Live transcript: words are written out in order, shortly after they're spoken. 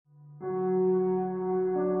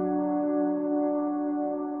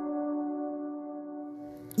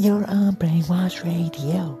You're on Brainwashed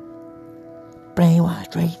Radio.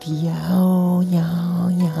 Brainwashed Radio, yo,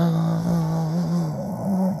 yo.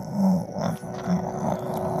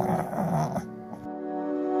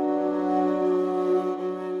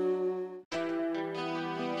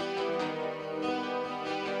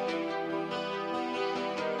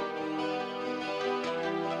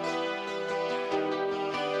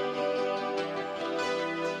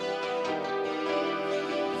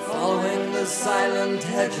 Following the silent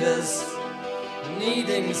hedges,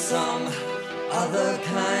 needing some other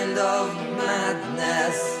kind of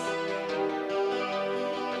madness.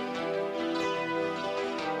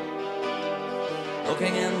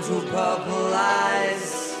 Looking into purple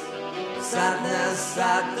eyes, sadness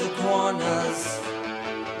at the corners,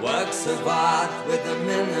 works of art with a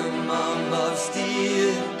minimum of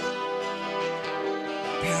steel,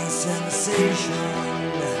 pure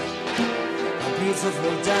sensation.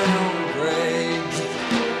 Beautiful downgrade,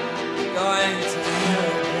 going to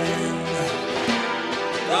hell again,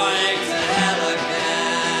 going to hell again.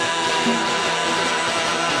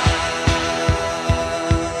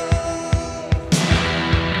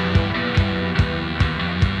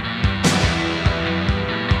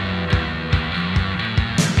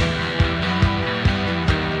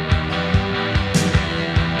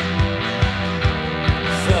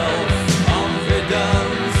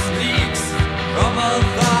 Self-confidence leaks from a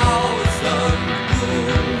thousand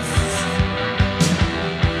wounds.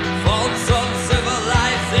 Faults of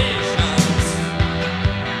civilization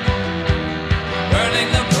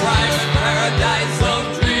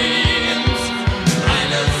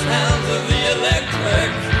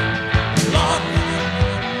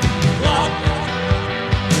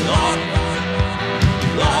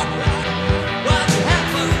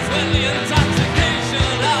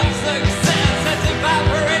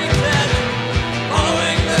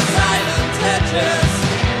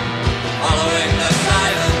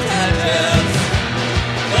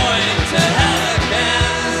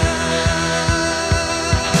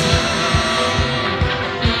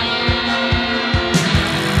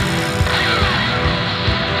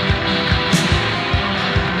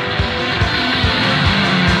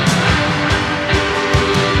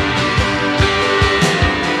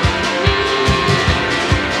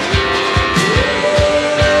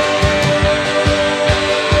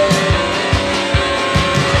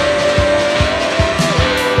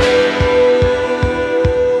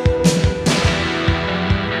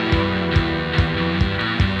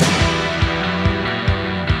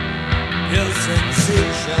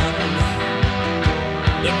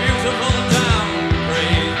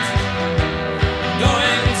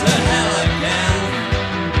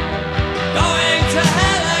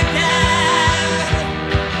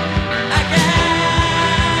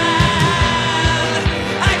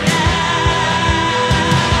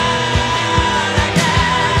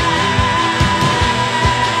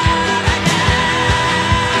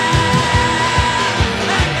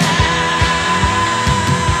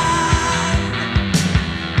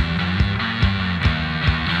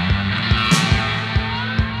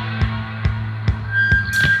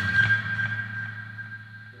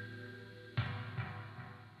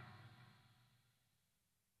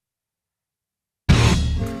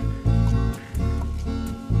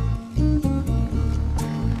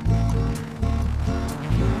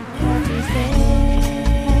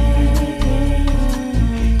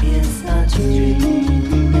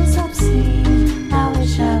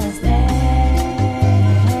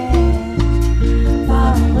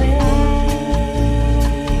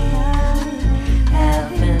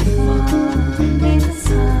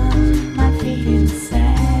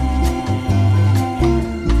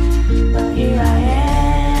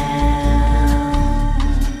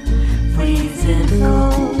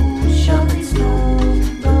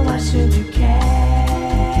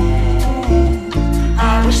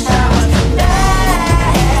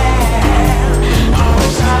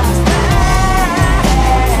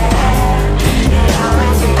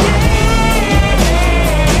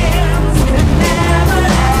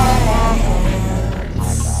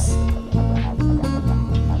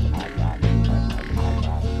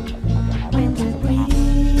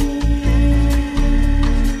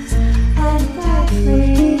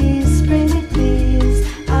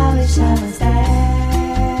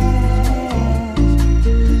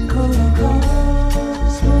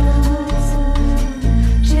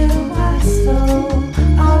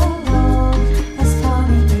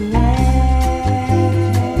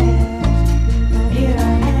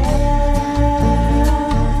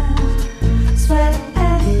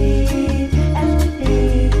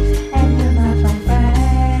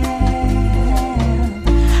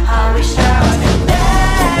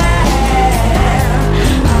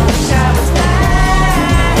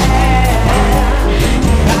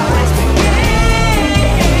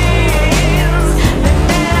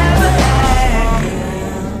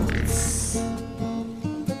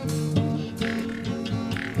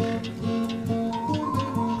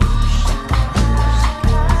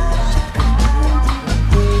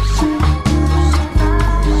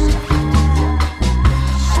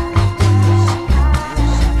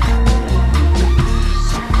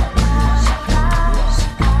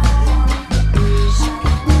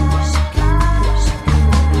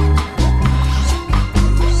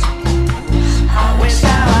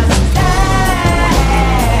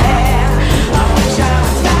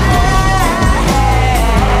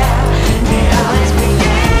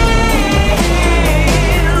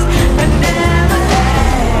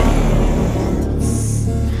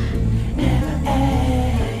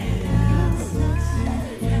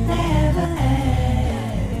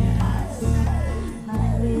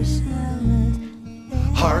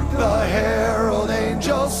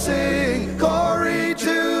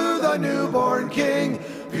the newborn King.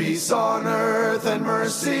 Peace on earth and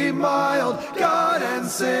mercy mild, God and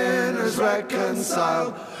sinners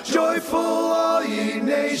reconciled. Joyful all ye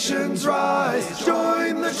nations rise,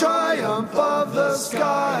 join the triumph of the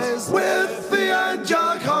skies. With the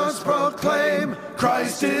angelic horns proclaim,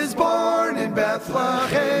 Christ is born in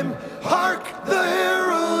Bethlehem. Hark, the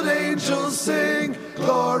herald angels sing,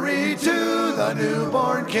 glory to the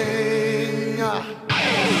newborn King.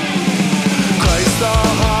 Christ the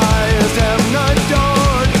highest heaven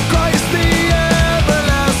adored, Christ the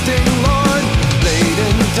everlasting Lord. Late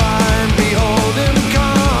in time, behold him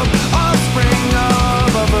come, offspring of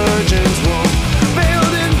a virgin's womb.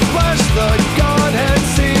 Veiled in flesh, the Godhead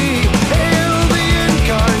see, hail the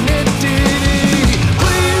incarnate deity.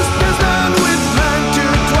 Pleased is man with man to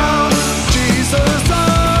dwell, Jesus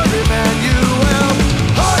our Emmanuel.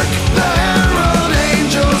 Hark, the herald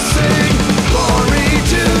angels sing, glory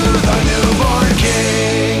to the newborn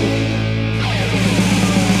King.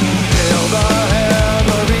 Hail the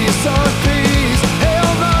heavenly Son of peace,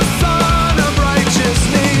 hail the Son of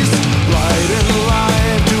righteousness. Light and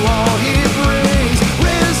life to all he brings,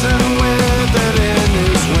 risen with it in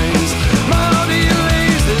his wings. Mount he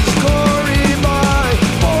lays his glory by,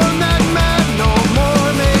 born that man no more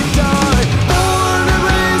may die. Born and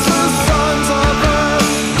raised the sons of earth,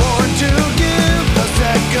 born to give the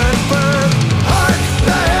second birth. Hark,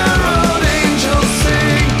 the herald angels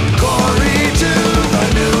sing, glory to the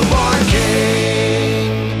newborn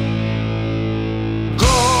King.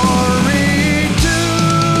 Glory to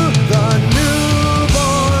the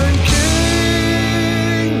newborn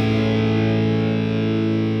King.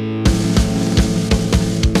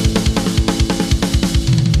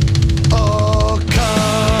 Oh,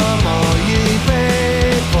 come, all ye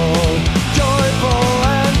faithful, joyful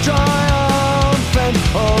and triumphant.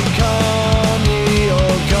 Oh, come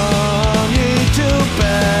ye to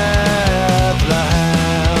Bethlehem.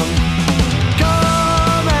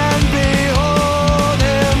 Come and behold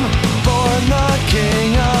him, born the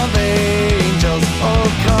King of angels. Oh,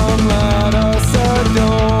 come, let us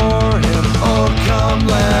adore him. Oh, come,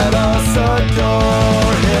 let us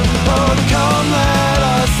adore him. Oh, come, let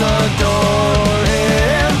us adore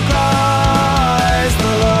him, Christ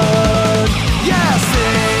the Lord. Yes,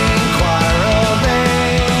 sing, choir of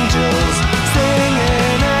angels, sing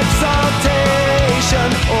in exaltation.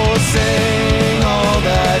 Oh, sing all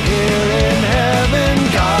that hear in heaven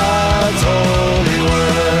God's holy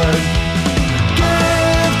word.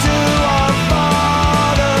 Give to our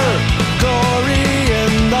Father glory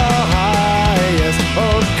in the highest.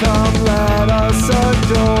 Oh, come, let us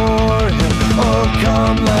adore him. Oh,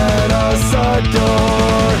 come, let us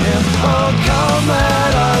adore him. Oh, come,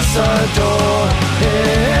 let us adore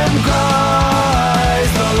him,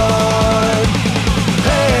 Christ the Lord.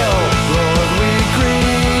 Hail, Lord, we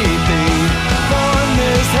greet thee on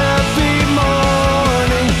this happy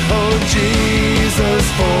morning. Oh, Jesus,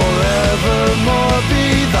 forevermore be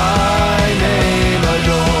thy name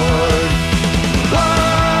adored.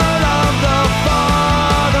 Blood of the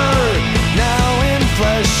Father, now in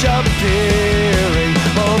flesh appearing.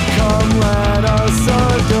 Oh, come, let us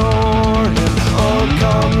adore him. Oh,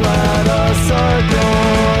 come, let us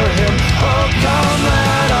adore him. Oh, come,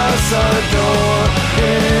 let us adore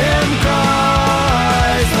him,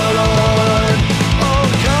 Christ the Lord. Oh,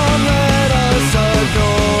 come, let us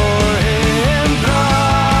adore him,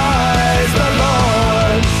 Christ the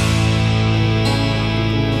Lord.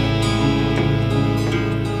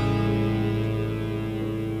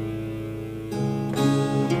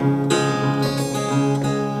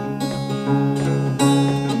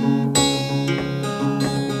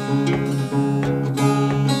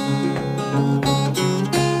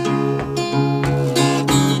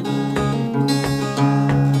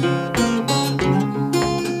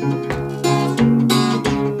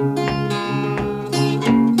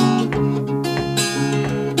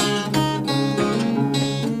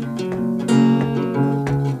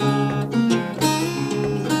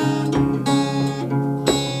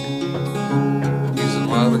 He's a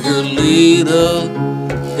mighty good leader.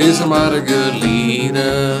 He's a mighty good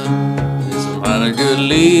leader. He's a mighty good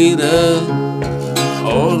leader.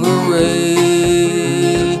 All the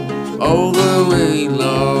way,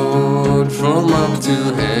 Lord, from up to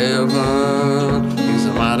heaven. He's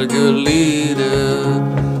a mighty good leader.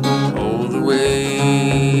 All the way.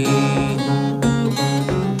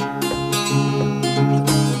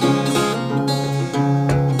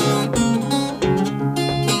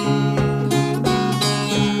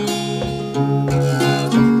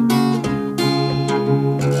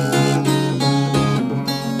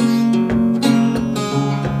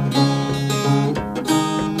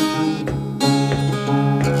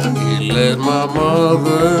 led my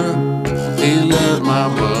mother, he led my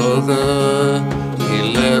mother, he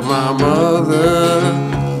led my mother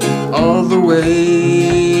all the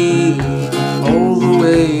way,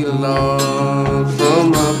 Lord,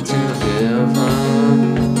 from up to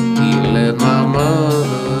heaven. He led my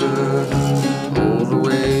mother all the way.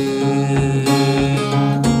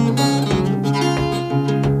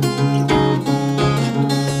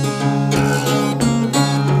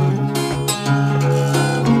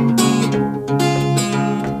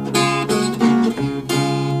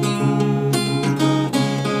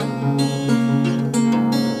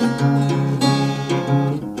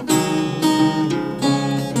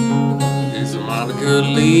 He's a mighty good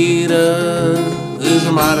leader. He's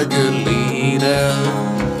a mighty good leader.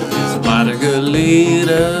 He's a mighty good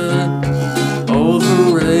leader. All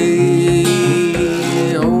the way,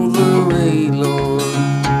 Lord,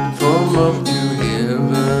 from up to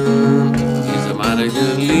heaven. He's a mighty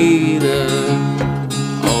good leader.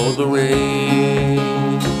 All the way.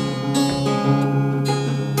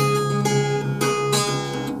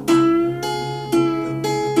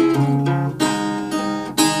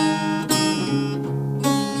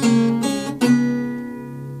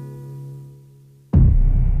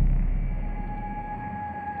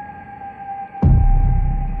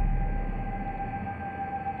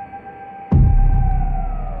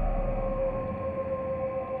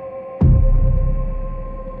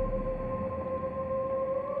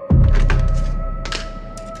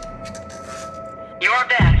 Your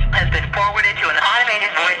best has been forwarded to an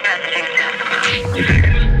automated voice messaging system.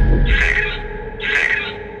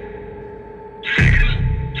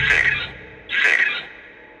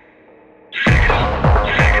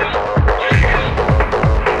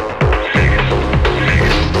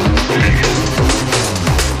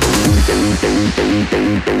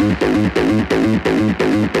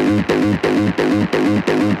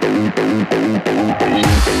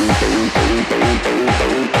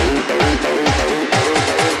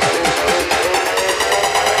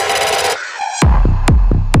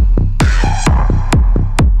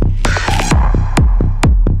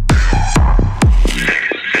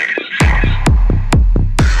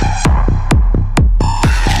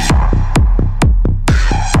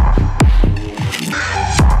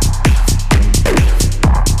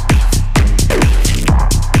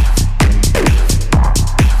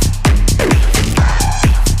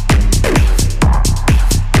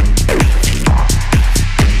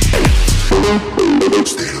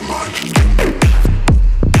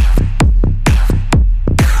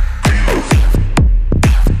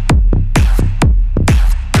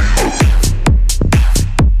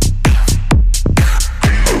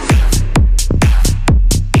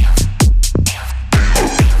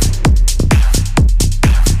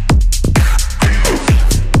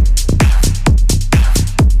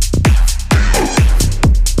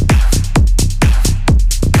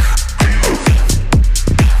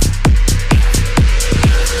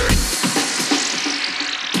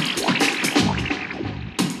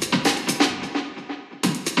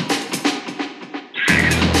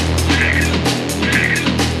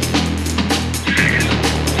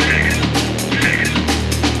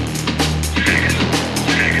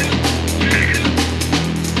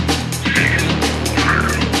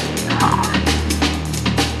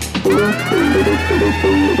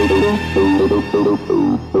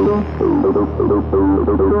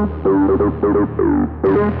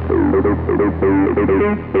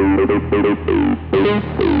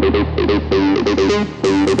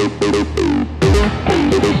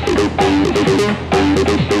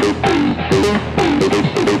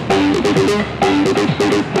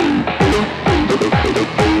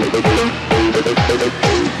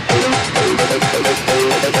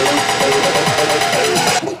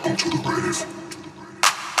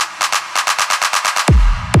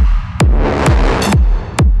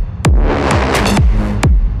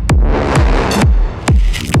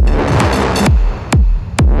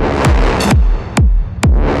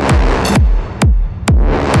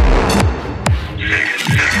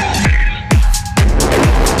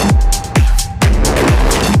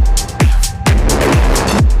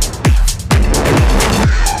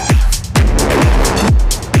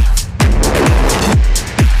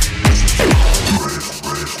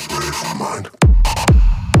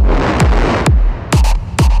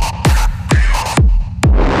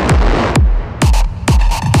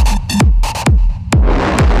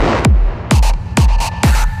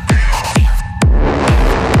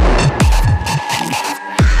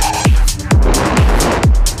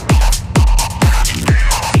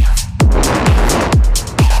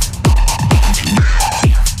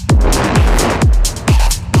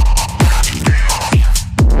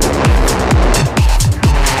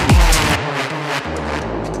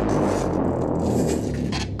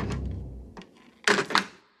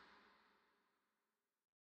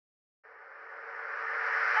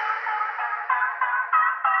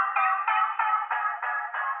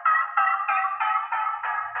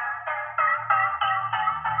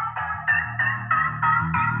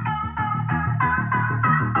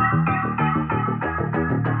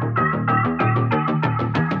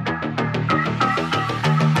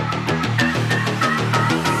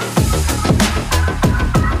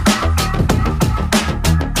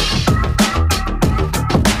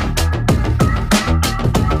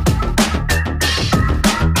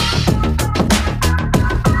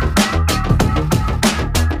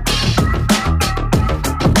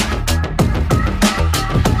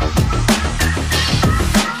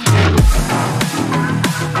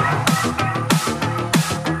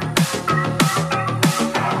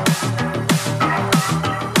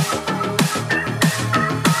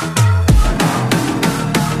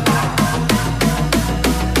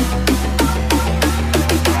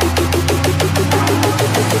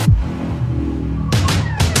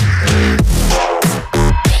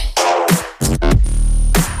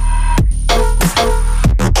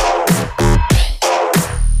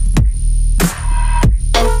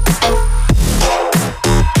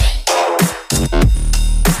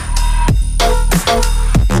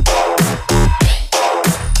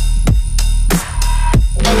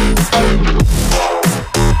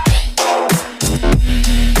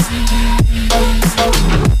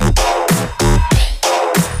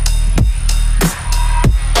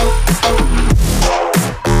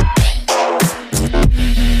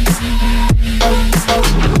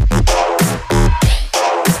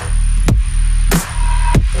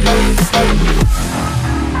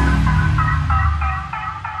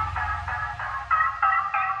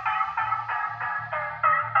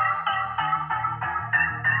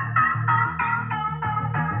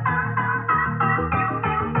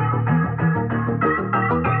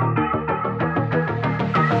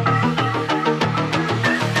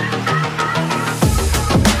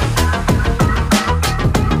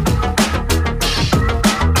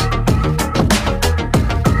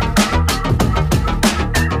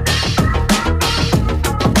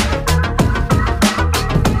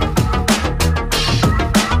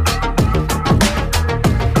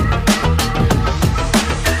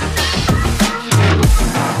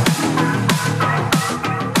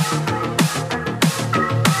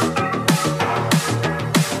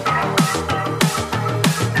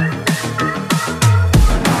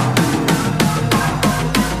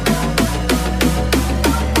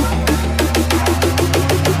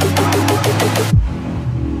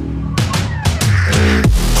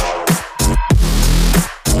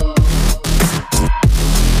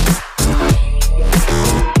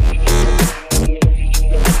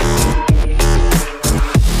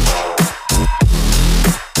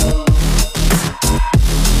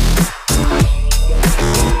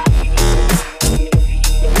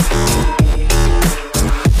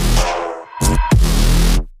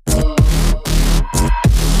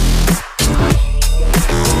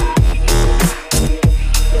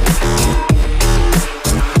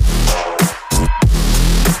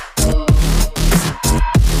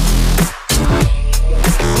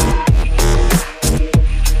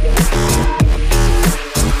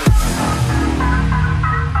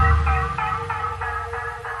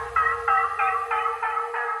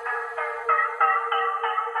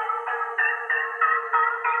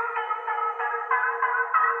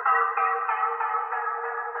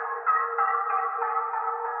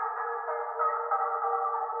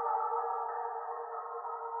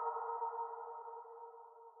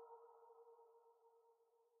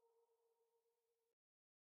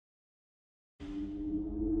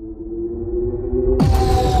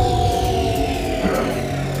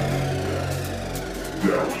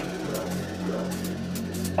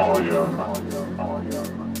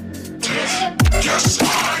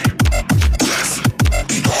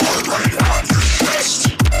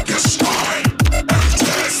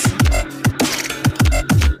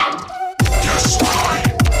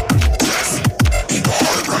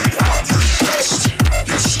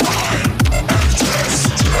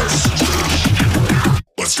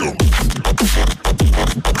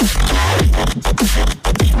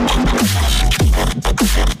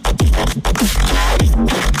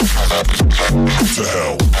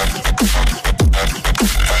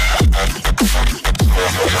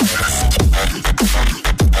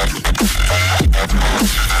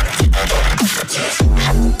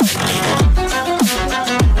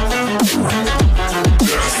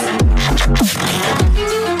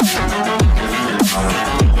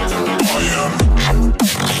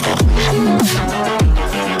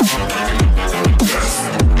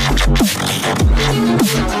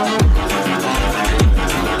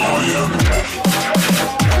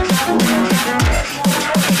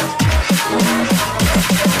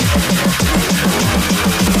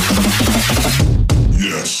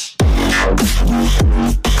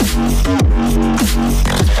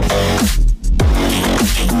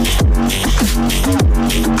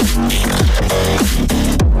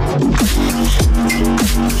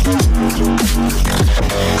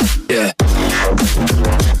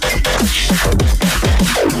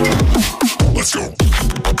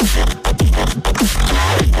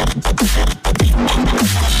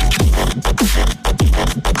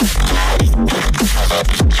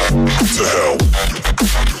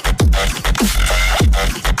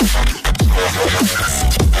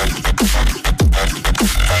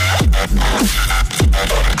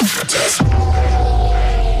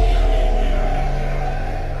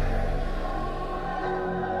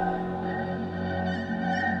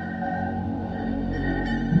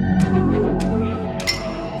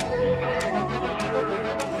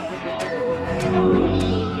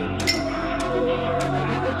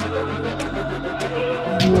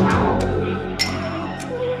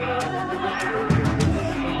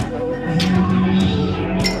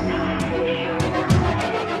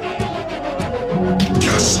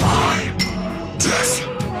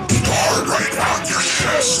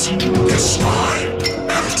 chest is mine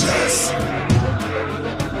and death.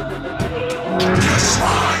 Yes,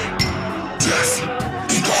 mine, death.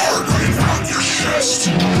 In the heart right around your chest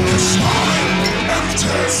is mine and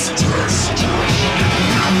death, death, death.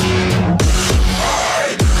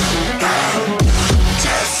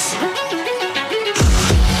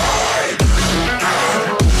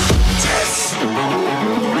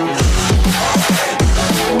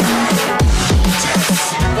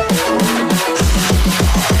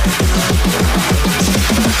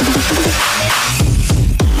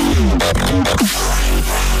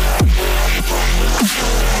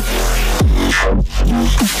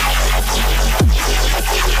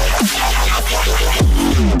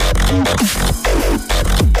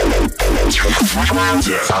 I am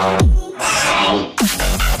death.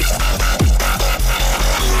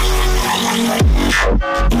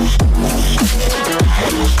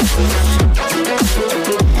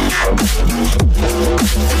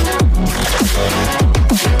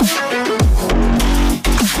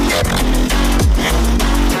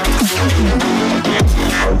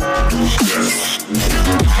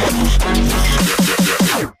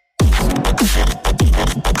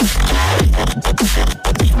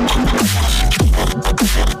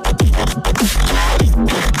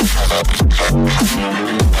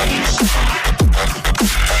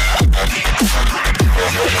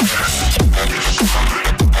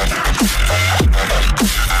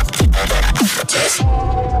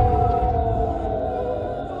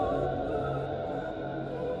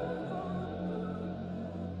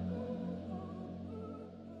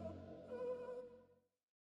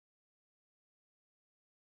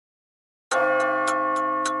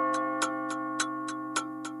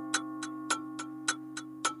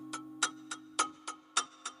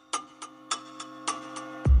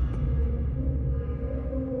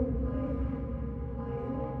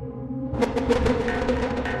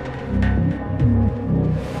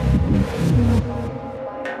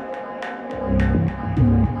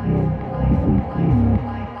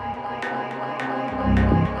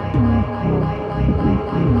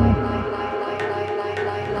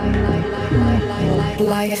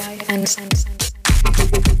 I am death. Life and death.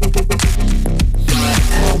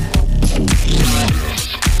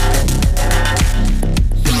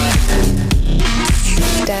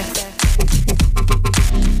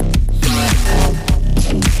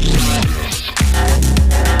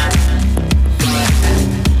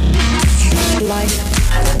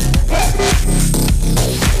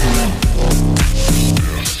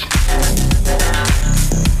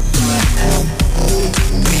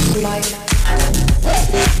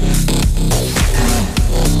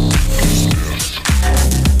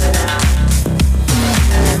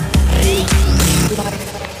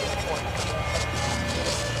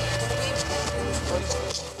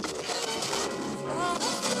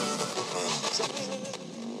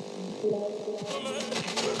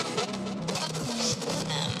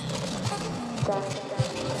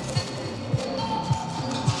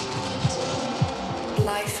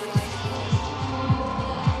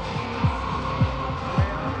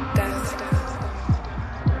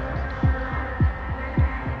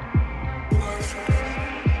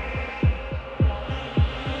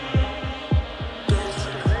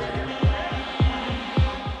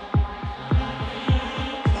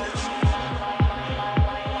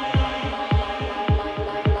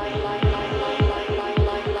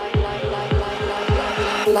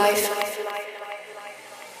 Life,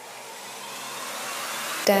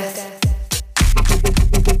 death,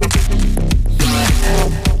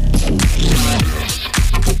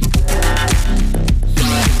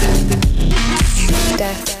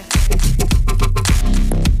 death,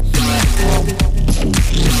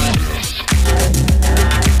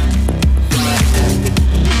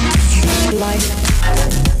 life.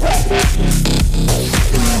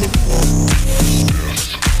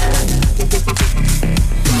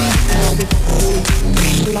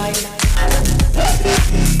 Life.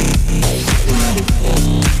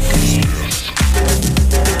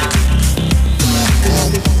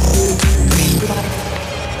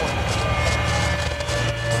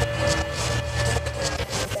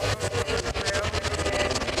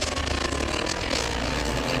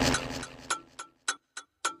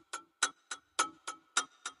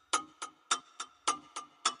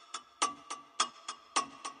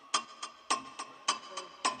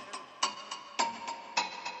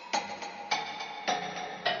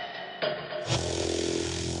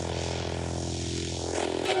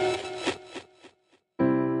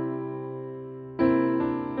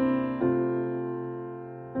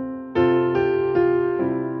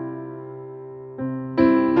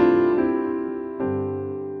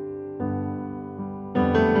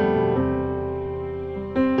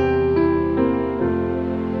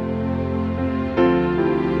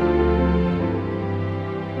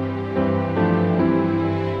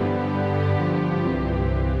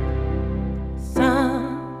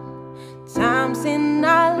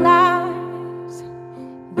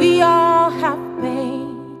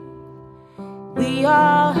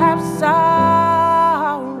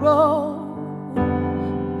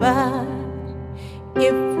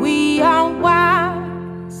 we are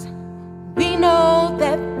wise. We know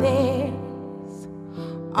that there's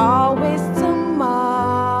always tomorrow.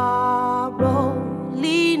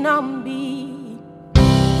 Lean on me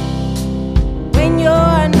when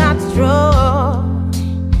you're not strong,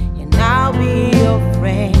 and I'll be your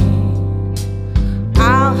friend.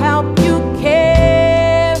 I'll help you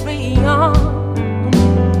carry on,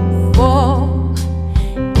 for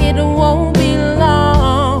it won't be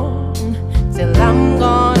long till I'm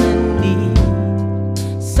gonna need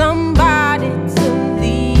somebody to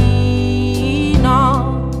lean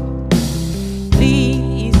on.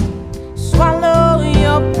 Please swallow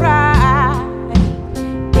your pride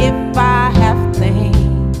if I have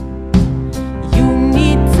things you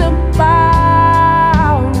need to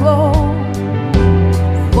borrow,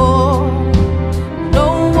 for no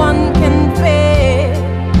one can fill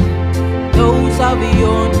those of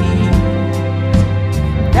your needs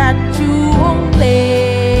that you won't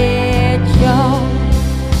let your.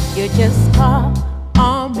 You just call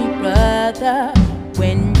on me, brother,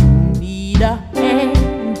 when you need a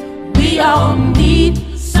hand. We all need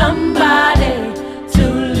somebody to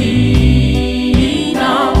lean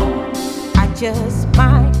on. I just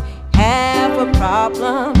might have a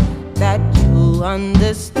problem that you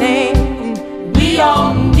understand. We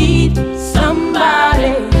all need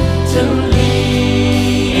somebody to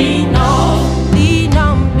lean on. Lean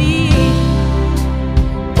on me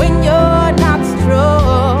when you're not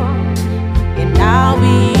strong, and I'll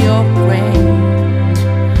be your friend.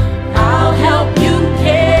 I'll help you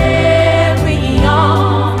carry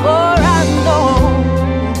on, for I know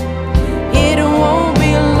it won't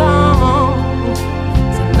be long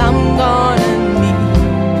till I'm gonna need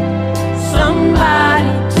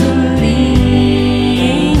somebody to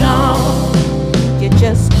lean on. You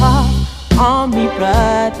just call on me,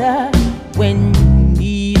 brother, when you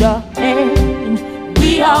need a hand.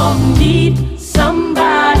 We all need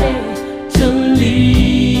somebody to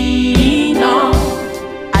lean on.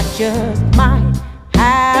 I just might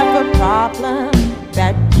have a problem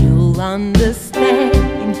that you'll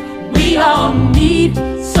understand. We all need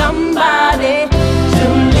somebody to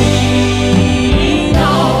lean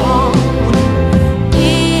on.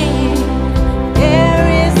 If there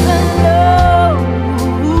is a load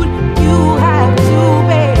you have to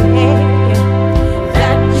bear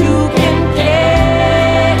that you can carry,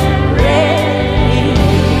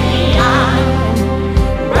 I'm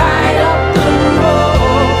right up the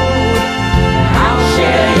road. I'll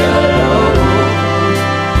share your load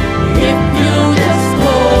if you just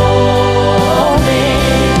call me.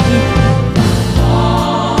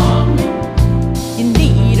 You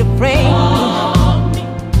need a friend,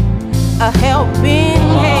 a helping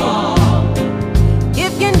hand.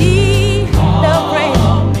 If you need a friend,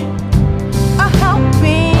 a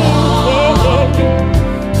helping hand.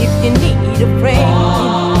 If you need a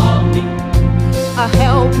friend, a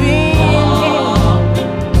helping hand,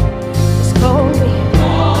 just call me,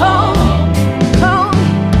 call me, call me,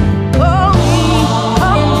 call me,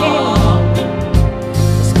 call me.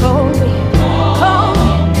 Just call me, call me,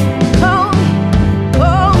 call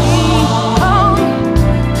me, call me,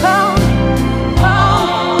 call me,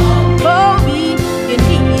 call me. You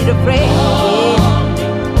need a friend,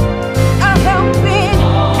 a helping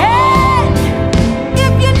hand.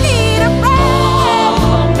 If you need a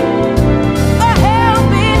friend, a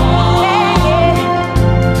helping hand,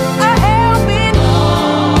 a helping,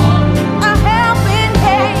 a helping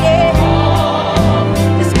hand.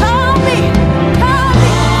 Just call me, call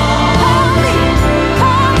me, call me,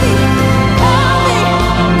 call me, call me,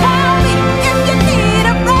 call me. If you need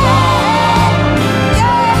a friend,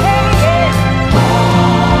 yeah, yeah.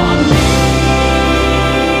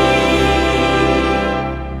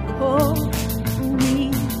 Call me, call me,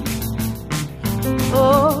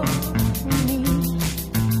 call me,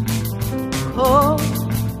 call me.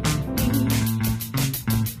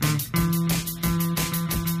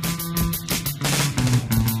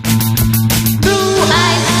 Blue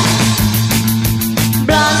eyes,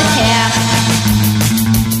 blonde hair,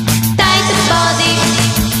 tight body,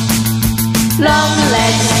 long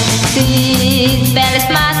legs. She's very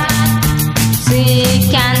smart. She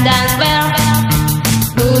can dance well.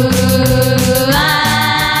 Ooh, ah.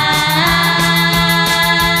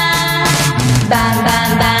 Bam, bam,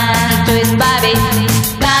 bam, twist Bobby.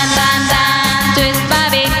 Bam, bam, bam, twist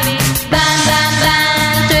Bobby. Bam, bam,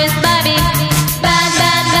 bam, twist Bobby. Bam,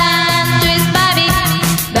 bam, bam, twist Bobby.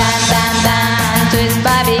 Bam, bam, bam, twist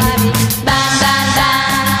Bobby. Bam, bam,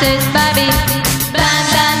 bam, twist Bobby. Bam,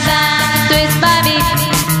 bam, bam, twist Bobby.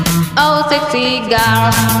 Oh, sexy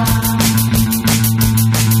girl.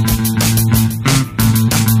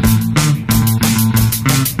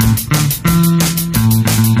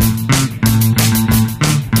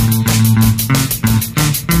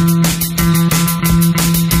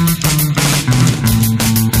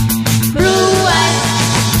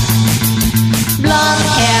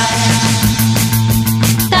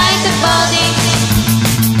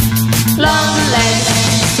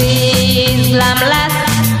 lambless.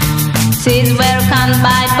 She's welcomed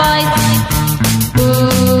by boys.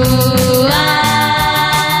 Ooh, ah.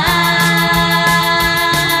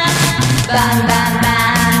 Bam, bam,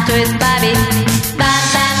 bam, twist Bobby. Bam,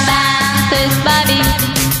 bam, bam, twist Bobby.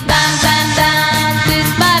 Bam, bam, bam,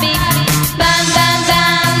 twist Bobby. Bam, bam,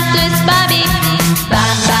 bam, twist Bobby.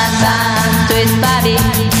 Bam, bam, bam, twist Bobby.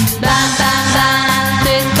 Bam, bam, bam,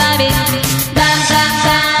 twist Bobby. Bam, bam,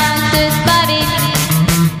 bam, twist Bobby.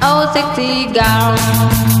 Oh, sexy girl.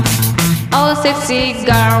 Oh, sexy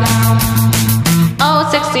girl. Oh,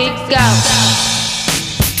 sexy girl.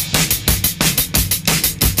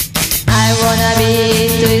 I wanna be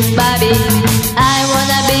twist Bobby. I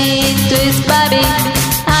wanna be twist Bobby.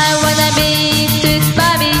 I wanna be twist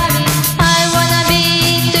Bobby. I wanna be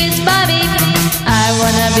twist Bobby. I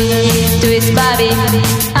wanna be twist Bobby.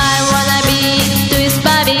 I wanna be twist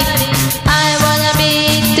Bobby. I wanna be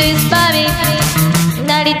twist Bobby.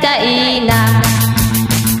 なりたいな。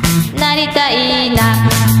なりたいな。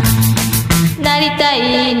なりた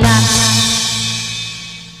いな。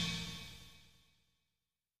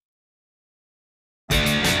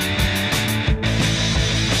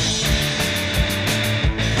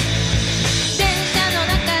電車の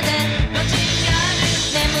中で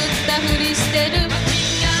眠ったふりしてる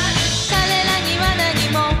彼らには何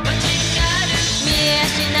も見えや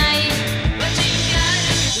しない。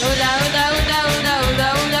うだうだうだうだう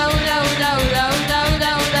だうだうだうだうだうだうだうだ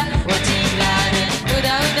うだウォッチンガールうだ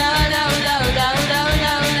うだうだうだうだうだ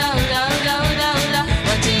うだうだうだうだうだうだウ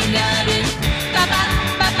ォッチンガールパパ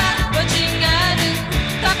パパウォッチンガール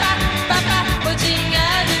パパパパウォッチンガ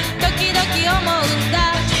ール時々思うん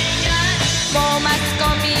だもうマスコ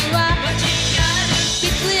ミは必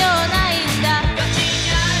要ないんだ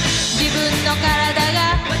自分の体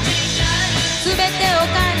が全てを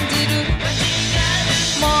感じる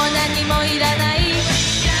もう何もいらないう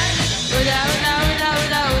だうだうだう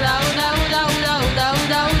だうだうだうだうだうだう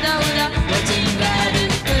だうだうだウォッチンガール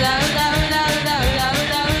うだうだうだうだうだ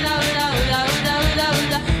うだうだうだうだうだうだう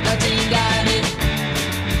だウォッチンガール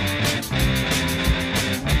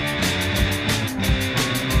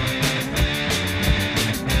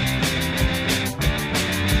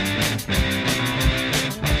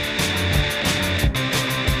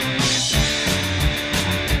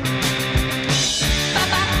パ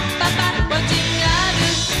パパパウォッチンガール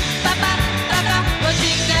パパパパウォッチ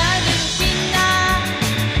ンガールみんな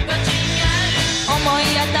思い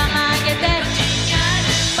頭上げて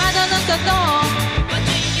窓の外を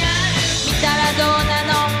見たらどうな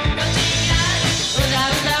のうだ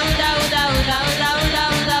うだうだうだうだうだうだ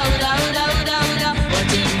うだうだうだうだうだうだウォッ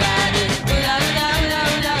チンガールうだうだうだ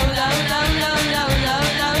うだうだうだうだうだうだう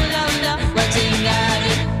だうだうだウォッチンガール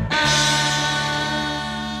あ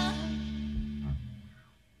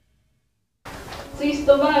ーツイス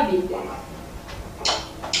トバービーです。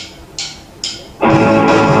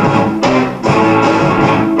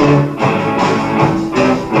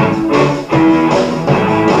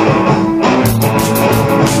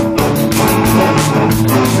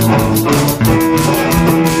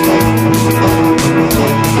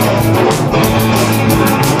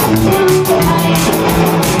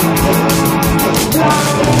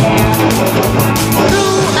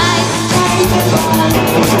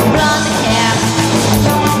Blonde hair,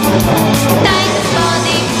 tight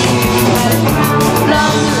body,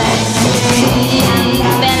 long legs. She's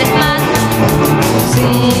very smart. She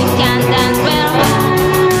can dance well.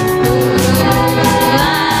 Ooh,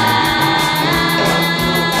 ah.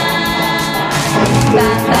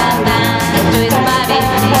 Bam, bam, bam, twist Bobby.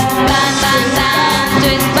 Bam, bam, bam,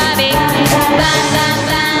 twist Bobby. Bam, bam,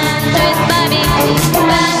 bam, twist Bobby.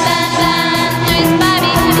 Bam, bam, bam, twist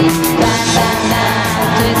Bobby. Bam, bam, bam,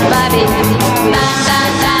 twist Bobby. Bam,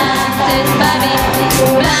 bam, bam, twist Bobby.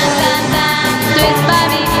 Bam, bam, bam, twist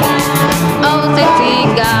Bobby. Oh, sexy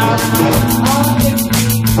girl.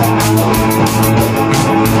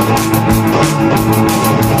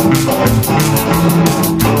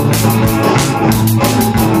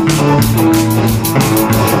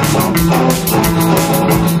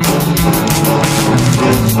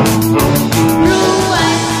 Blue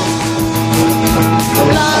eyes,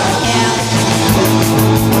 long hair,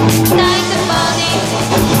 tight body,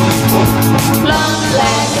 long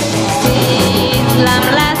legs. She's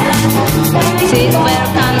lambless. She's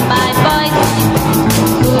welcomed by boys.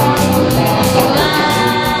 Ooh, ah.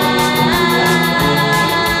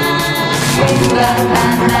 Bam,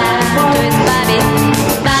 bam, bam, twist Bobby.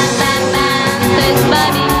 Bam, bam, bam, twist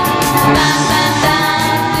Bobby. Bam, bam, bam,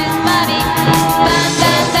 twist Bobby. Bam,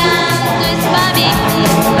 bam, bam, twist Bobby.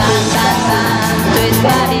 Bam, bam, bam, twist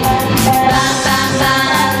Bobby. Bam, bam,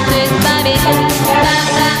 bam, twist Bobby. Bam,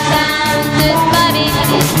 bam, bam, twist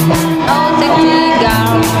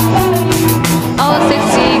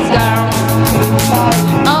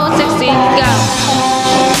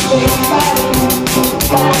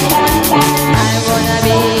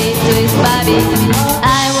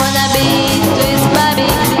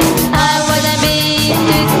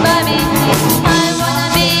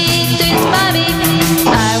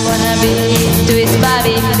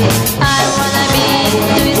Barbie. I wanna be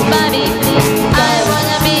Swiss Barbie. I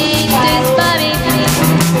wanna be Swiss Barbie.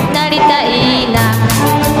 なりたいな。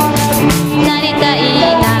なりたい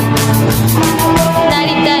な。なり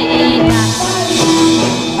たいな。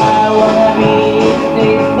I wanna be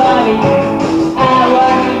Swiss Barbie. I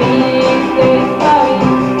wanna be Swiss Barbie.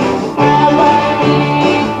 I wanna be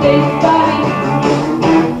Swiss Barbie.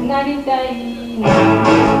 なりたいな。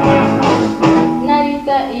なりた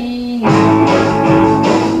いな。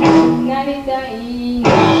なりたいな。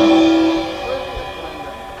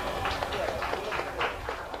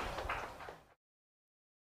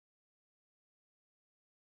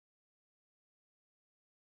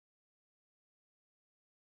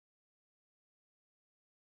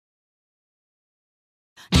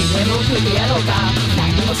夢も食ってやろうか。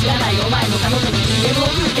何も知らないお前の彼女に夢も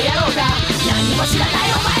食ってやろうか。何も知らな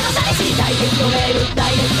いお前の彼氏にダイレクトメール、ダ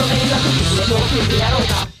イレクトメールが来る。夢も食ってやろう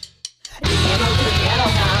か。夢も食ってやろ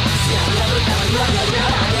うか。知らんやぶったの言わんやるな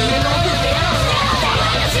ら夢も食ってやろうか。お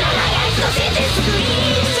前の知らないあいつの真実スクリ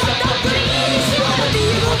ーンショットプリーンしよう。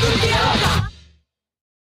夢も食ってやろうか。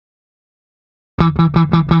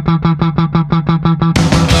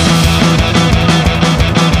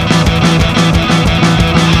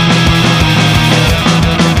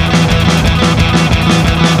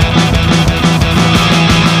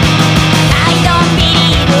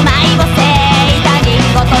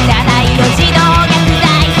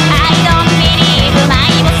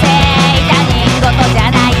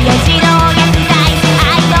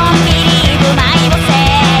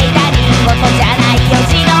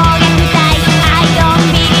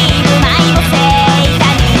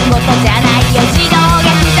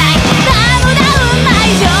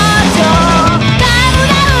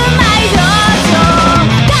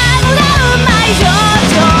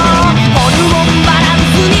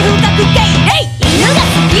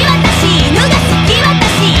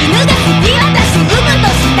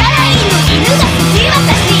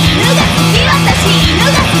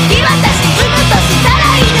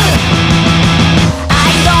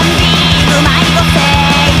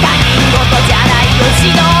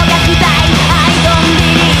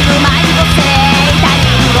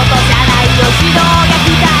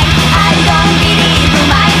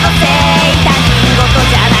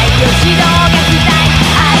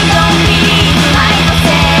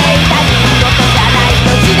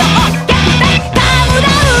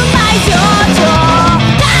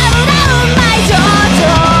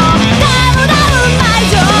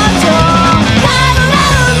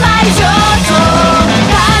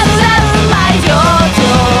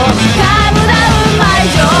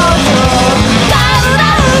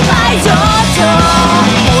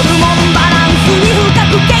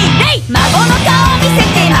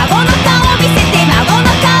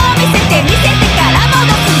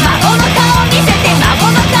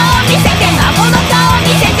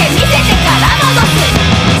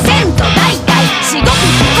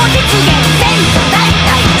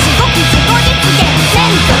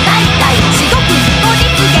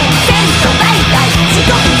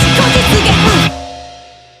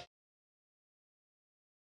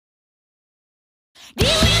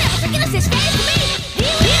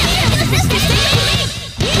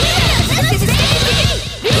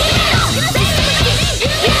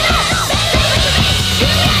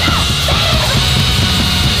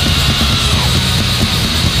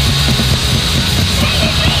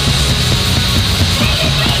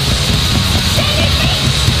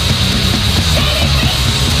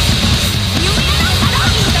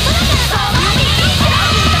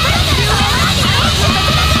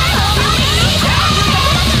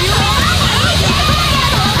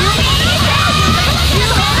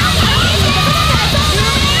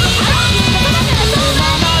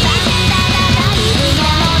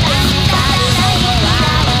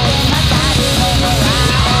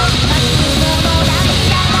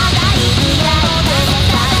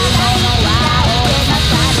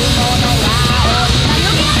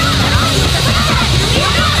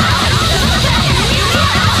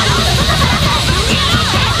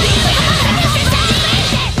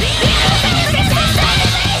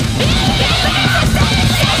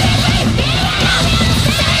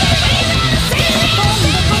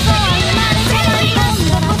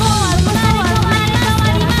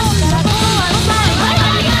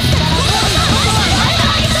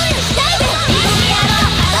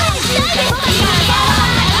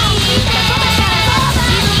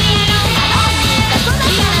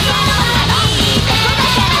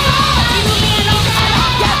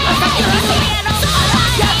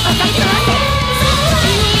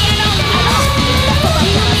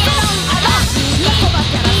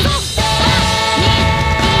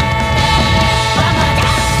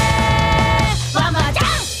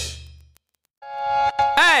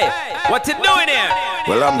What you doing here?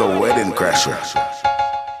 Well, I'm the wedding crasher.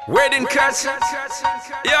 Wedding crasher?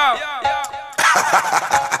 Yo.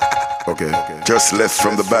 Okay, just left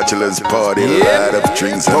from the bachelor's party. Light of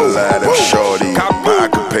drinks and light of shorty.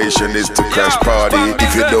 My occupation is to crash party.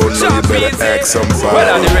 If you don't know, you better ask somebody.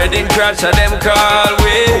 Well, I'm the wedding crasher, them call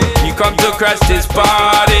we. You come to crash this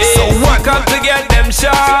party. So what? You come to get them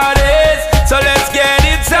shorties. So let's get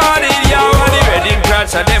it started, yo. I'm the wedding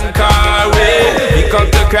crasher, them call we. You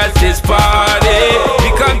come to crash this party.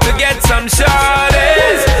 You come to get some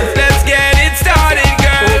shorties. Let's get it started,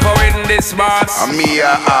 girl. For winning this boss. I'm me,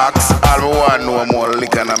 I ask. All I want know more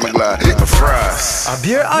liquor and I'm glad. My frost. A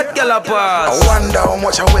beer hot I gallopers. wonder how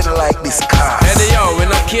much I win like this car. Hey yo, we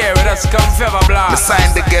don't care, we just come fever Me blast. sign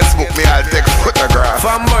the guest book, me I'll take a photograph.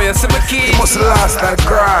 Fanboy, you see my key? You must last that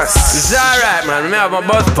grass. It's alright, man, me have a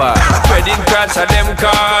bus pass. Wedding crash, them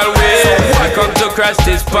call we. We come to crash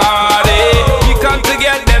this party. We come to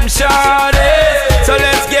get them shorties. So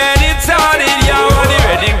let's get it started, yo. The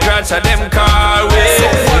wedding crash, them call we.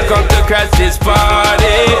 We come to crash this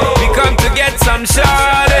party. We come to get some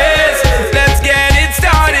shorties. Let's get it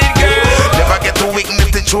started, girl. Never get to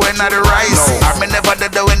weakness to chewing at the rice. I me never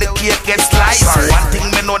did that when the cake gets sliced. One thing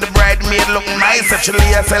me know the bridemaid look nice. Actually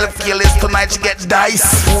herself kill is tonight she get dice.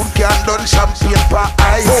 Food can done champagne per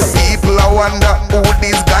ice. People I wonder who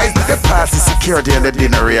these guys. They pass the security and they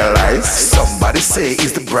didn't realize. Somebody say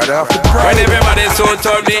he's the brother of the bride. When everybody so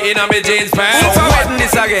told me in my jeans pants. So wedding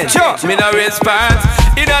this again, sure. Me no waist pants.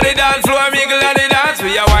 In the dance floor, me glad the dance.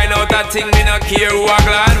 We a wine out that thing, me no care who a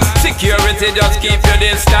glance. Security just keep your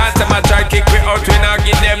distance. Them a try kick me out, we not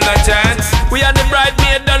give them no chance. We and the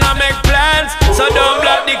bridemaid done a make plans. So don't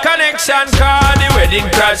block the connection, call the wedding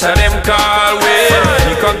crash and them call we.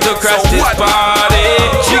 You come to crash this party.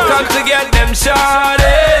 She come to get them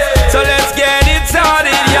shorties. So let's get it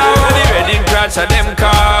started, yo. The wedding crash and them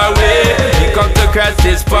call we. You come to crash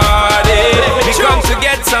this party. We come to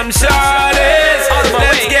get some shorties.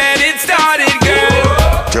 Let's get it started,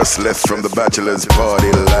 girl. Just left from the bachelor's party.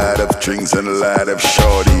 Light of drinks and a light of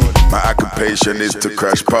shorty. My occupation is to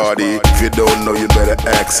crash party. If you don't know, you better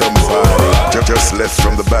ask somebody. Just left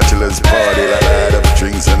from the bachelor's party. Light of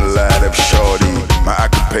drinks and a light of shorty. My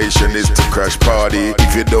occupation is to crash party.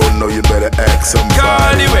 If you don't know, you better ask somebody.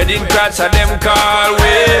 Call the wedding crash and them call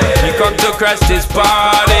we. You come to crash this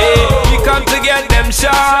party. You come to get them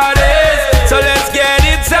shorties. So let's get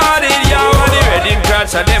it started, yo. The wedding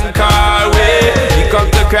crash and them call we. You come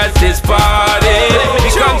to crash this party.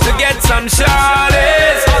 You come to get some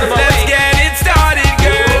shorties. Let's get it started,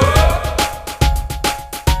 girl.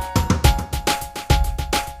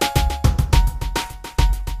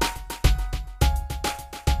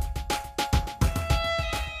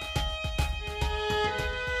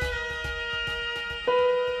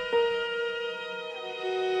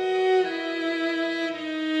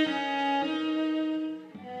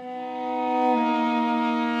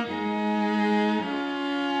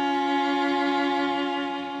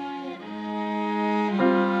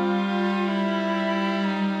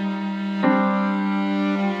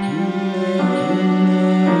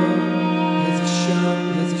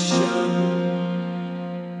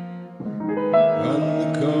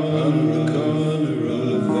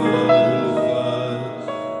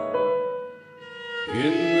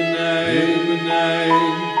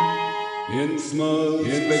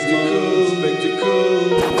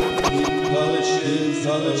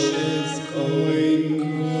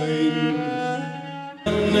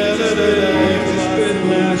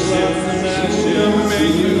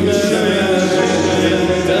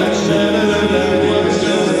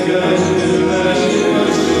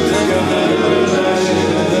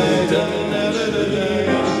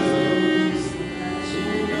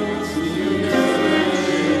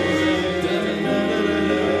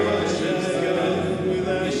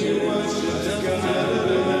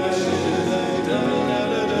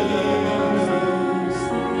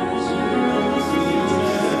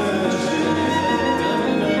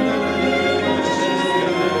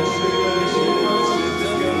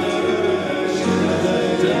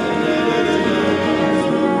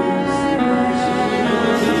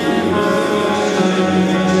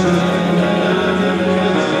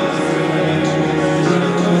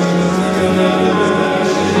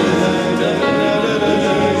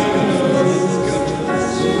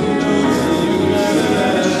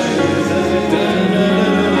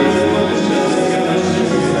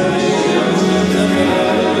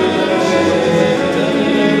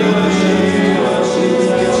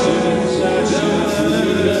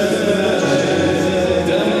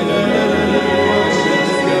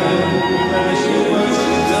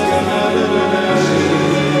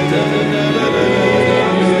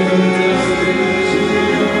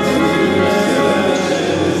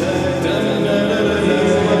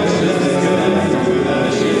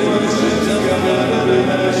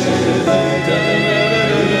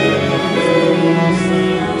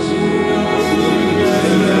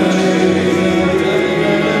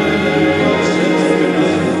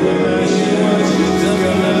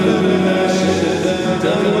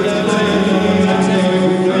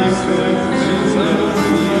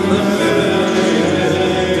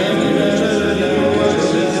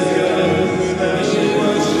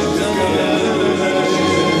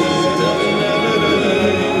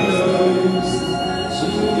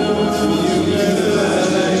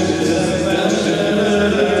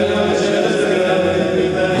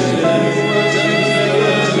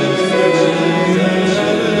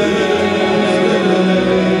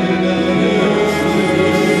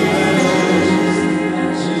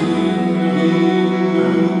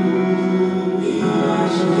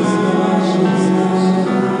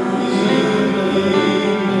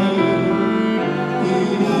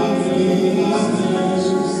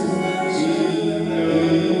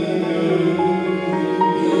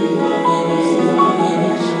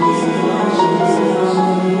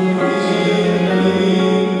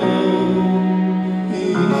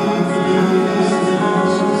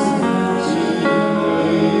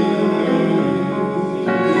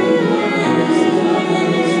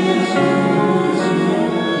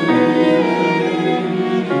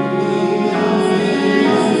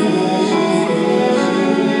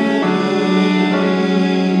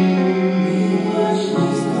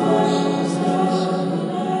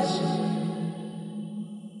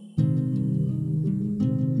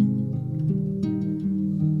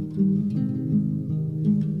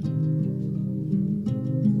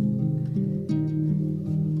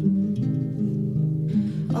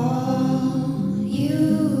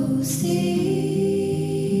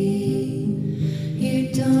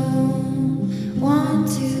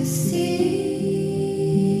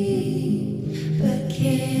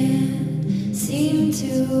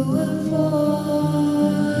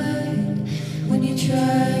 avoid when you're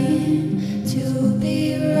trying to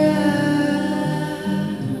be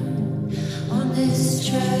right on this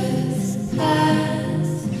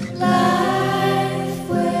trespass life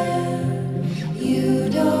where you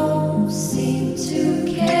don't seem to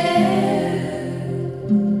care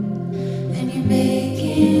and you're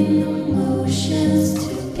making emotions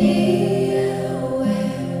to be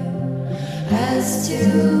aware as to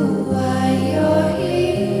why you're here.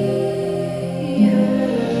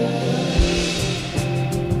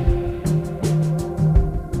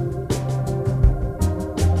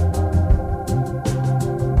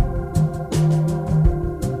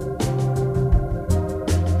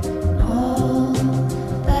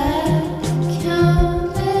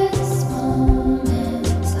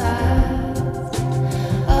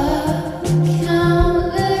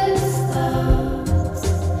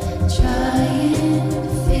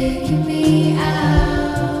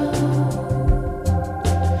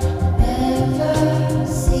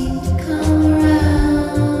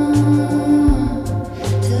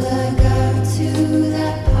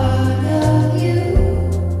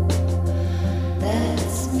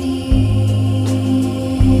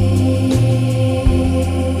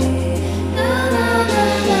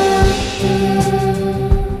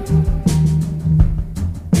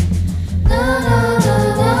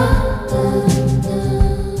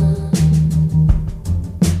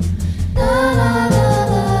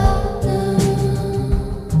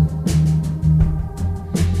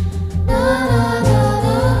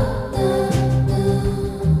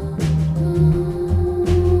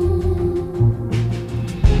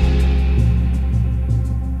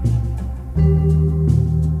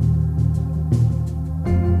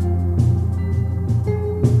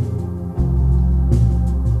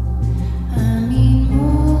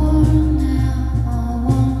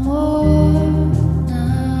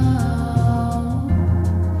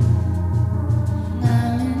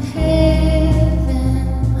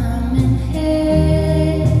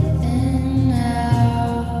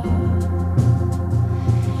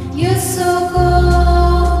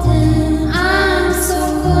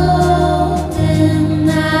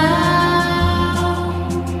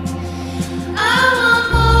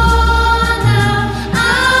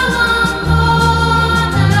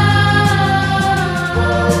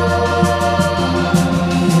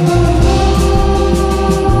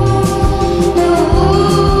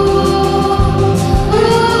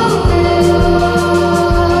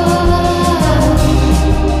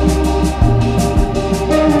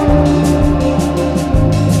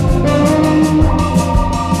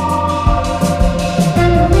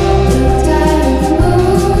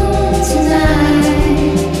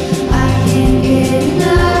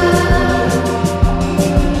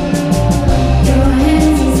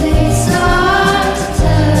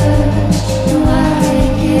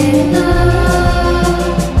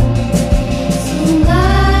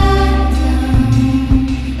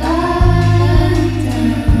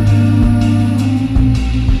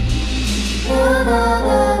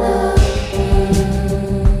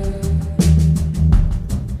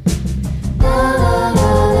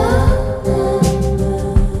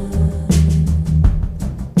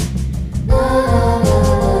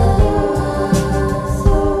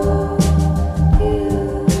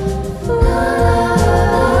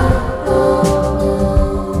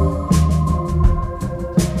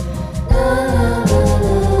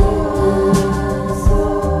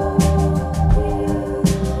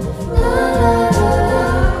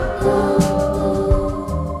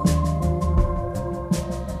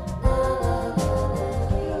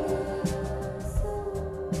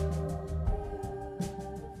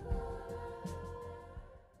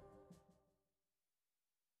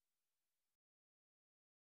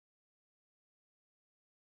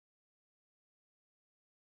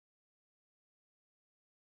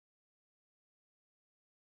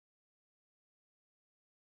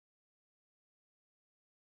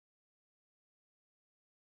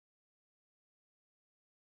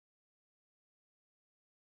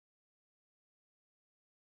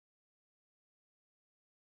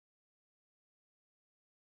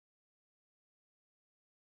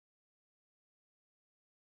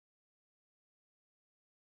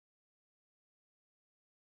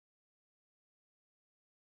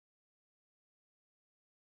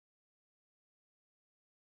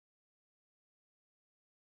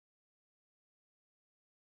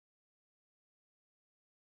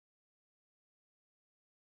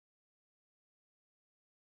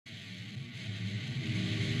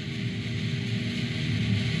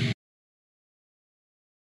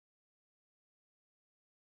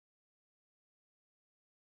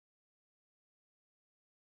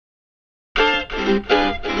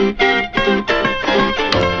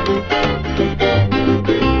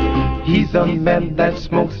 He's a man that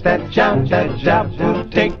smokes that job will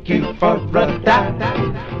take you for a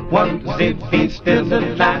dive. Wonders if he's still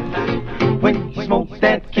alive. When he smokes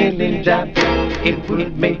that killing job, it will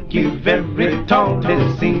make you very tall.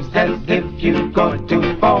 It seems as if you're going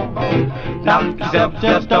to fall. Knock yourself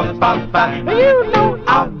just about by. You know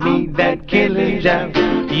I mean that killing job.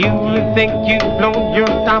 You think you blow your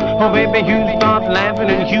top, oh baby, you start laughing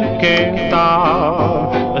and you can't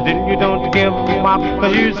stop. But then you don't give up,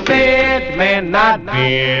 cause you said, man, not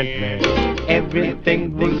bad, man.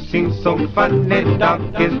 Everything will seem so funny,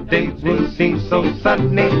 darkest days will seem so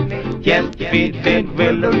sunny. Yes, feeling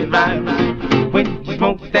will arrive when you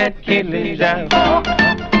smoke that killing job.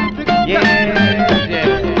 Yeah,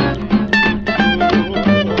 yeah.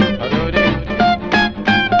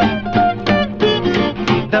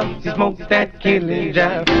 Does he smoke that killing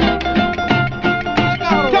job? Go,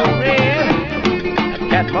 man.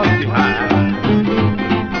 That must be high.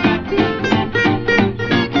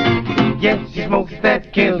 Yes, he smokes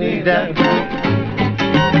that killing job.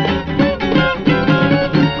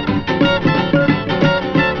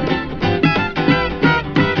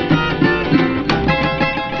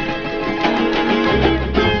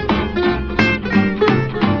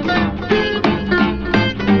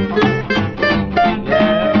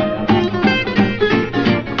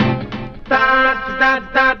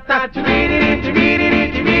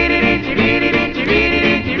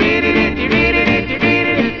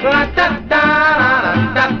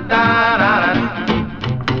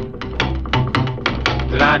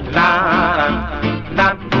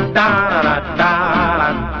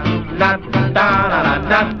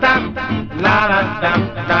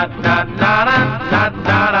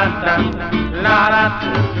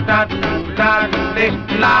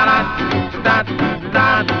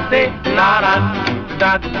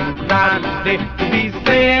 He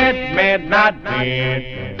said, man, not bad.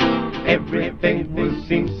 Everything will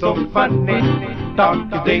seem so funny.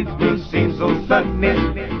 Darker days will seem so sunny.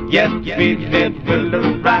 Yes, feeling will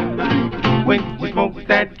arrive when you smoke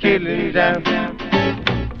that killing job.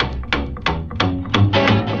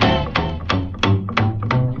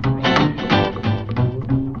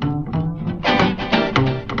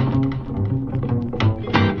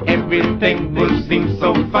 Everything will seem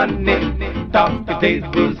so funny. Darker days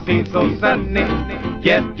will seem so sunny.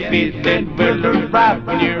 Yes, feeling will arrive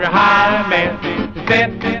when you're a high man.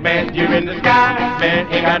 Set man, you're in the sky,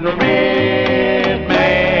 man. Ain't got no red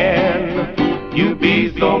man. You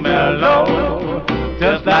be so mellow,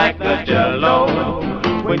 just like a jello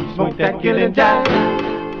when you smoke that killing job.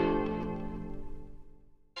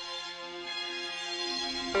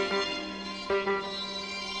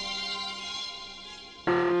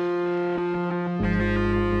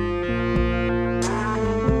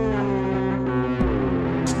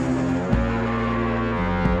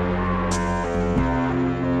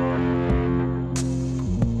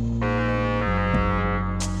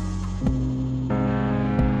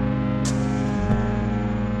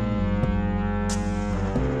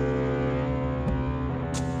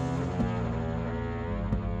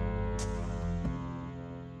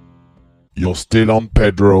 You're still on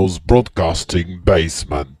Pedro's broadcasting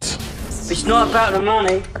basement. It's not about the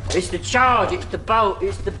money, it's the charge, it's the bolt,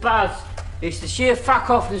 it's the buzz, it's the sheer fuck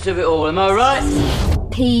offness of it all, am I right?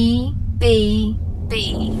 P-B-B.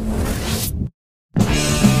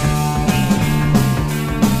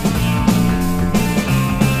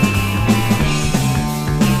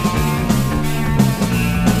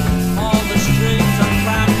 All the streets are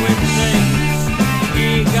crammed with things,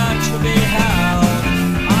 eager to be held.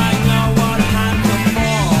 I know what hands are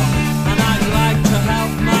for, and I'd like to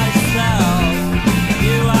help myself.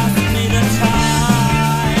 You asked me the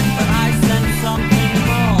time, but I sent something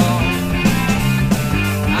more.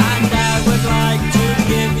 And I would like to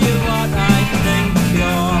give you what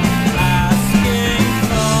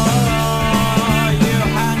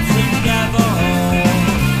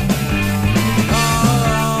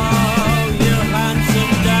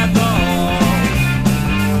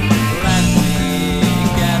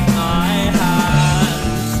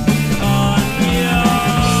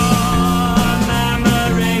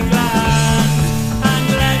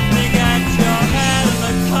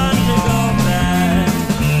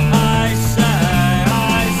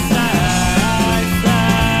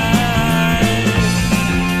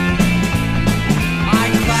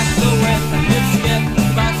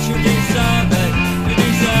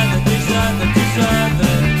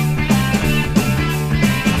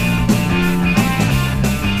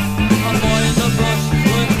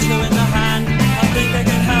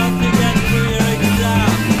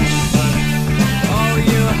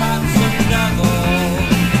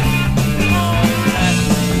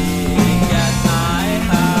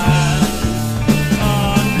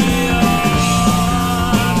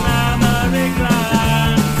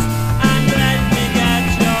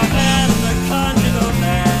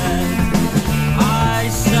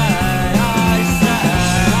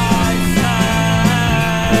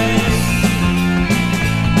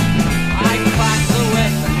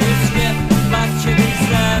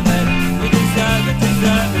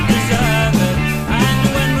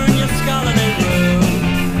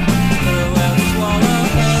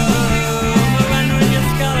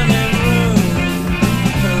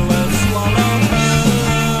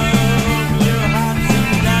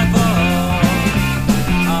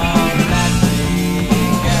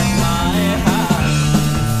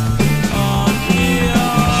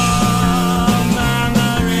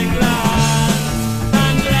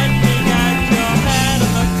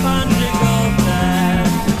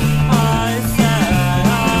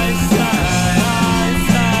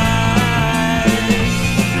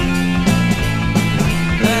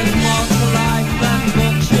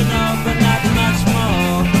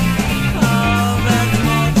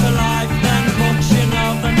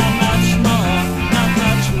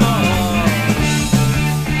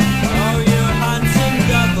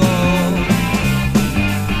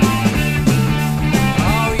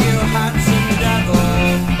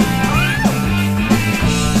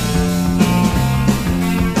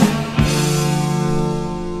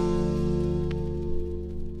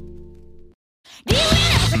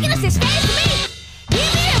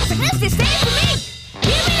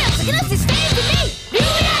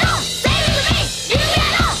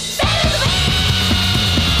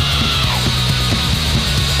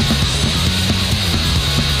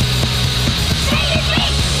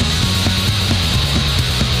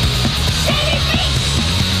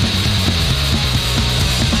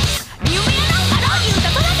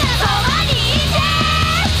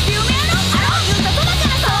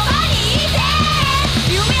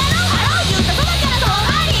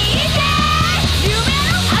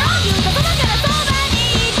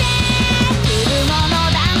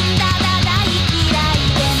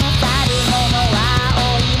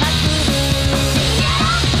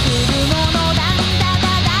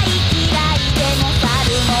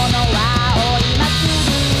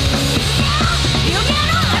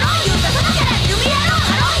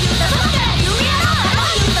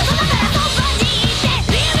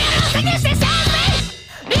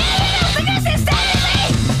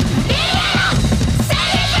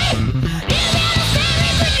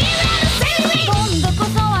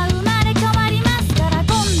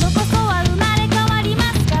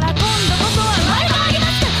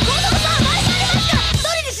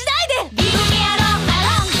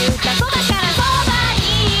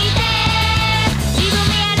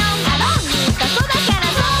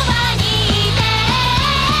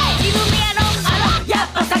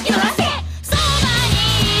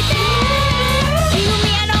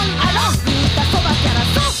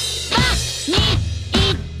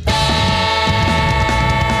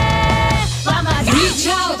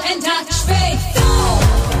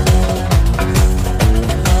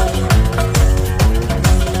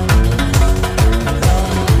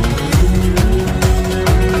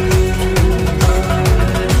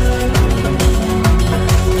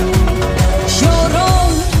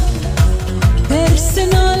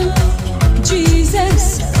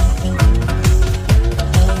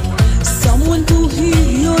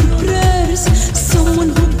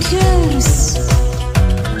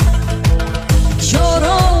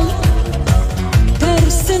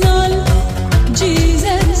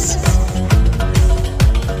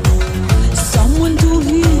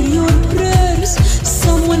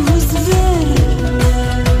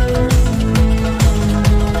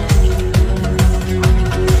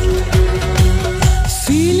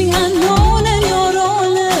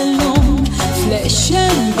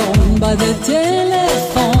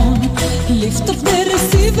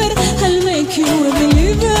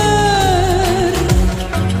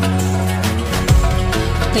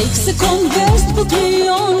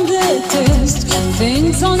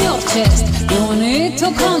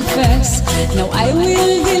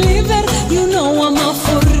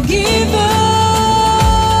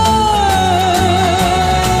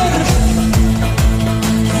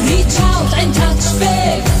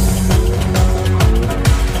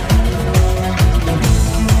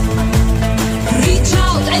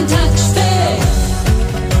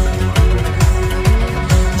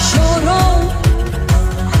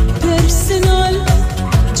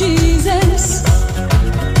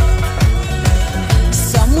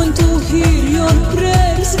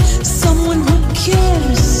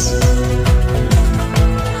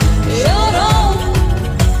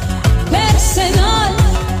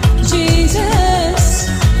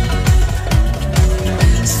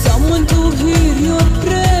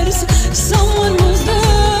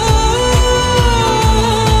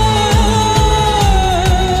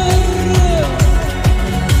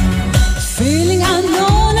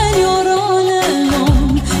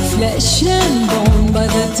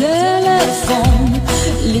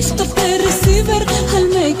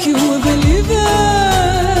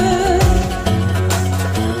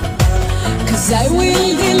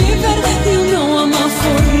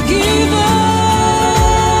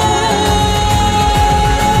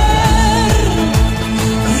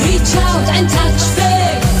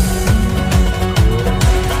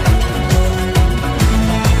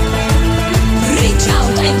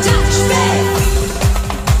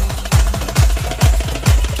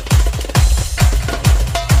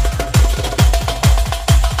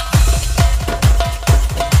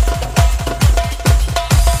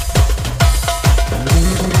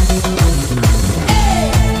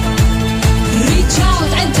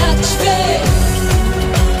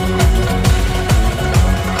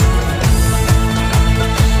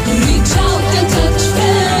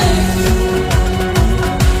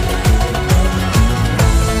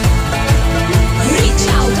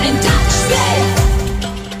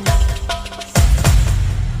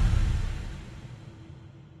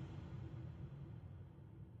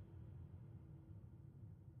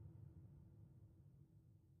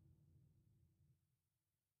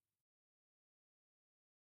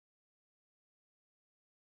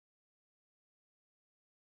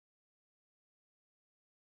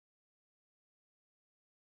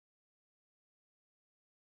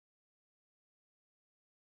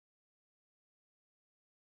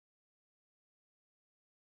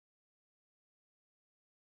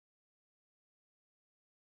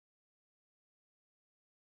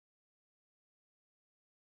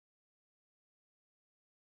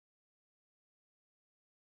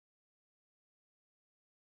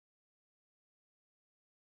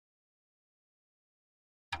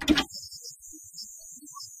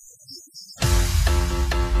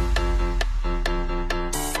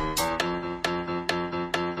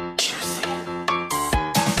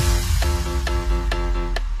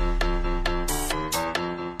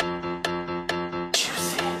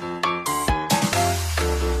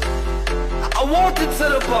I walked into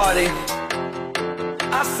the party,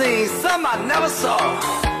 I seen some I never saw.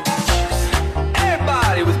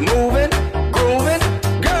 Everybody was moving, grooving,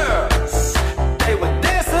 girls, they were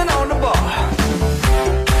dancing on the bar.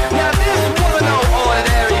 Now this wasn't no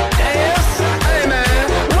ordinary dance. Hey man,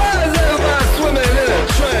 why is everybody swimming in a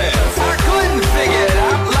trance? I couldn't figure it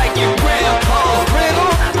out like your grandpa's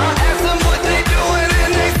riddle. I asked them what they doing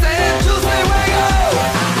and they said, Juicy Wiggle.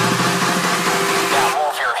 Now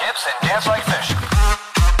move your hips and dance like fish.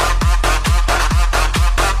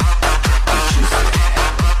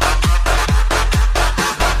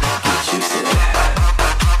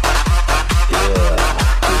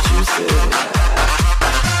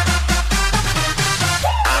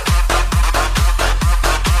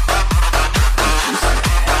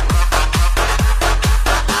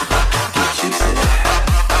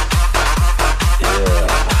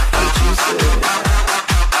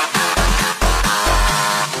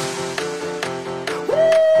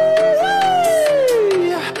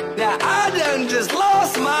 Now I done just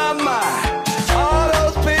lost my mind. All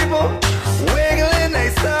those people wiggling they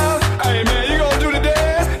stuff. Hey man, you gonna do the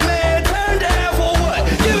dance? Man, turn down for what?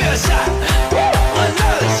 Give me a shot.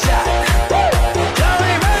 Another shot. Y'all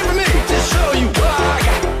ain't ready for me to show you what I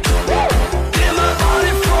got. Then my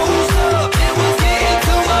body froze up. It was getting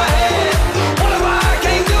to my head. What if I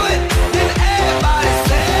can't do it? Then everybody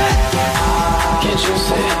said, can't you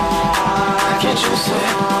see? Can't you see?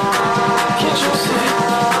 Can't you see?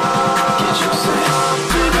 Can't you see?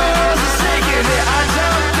 Two girls are shaking it. I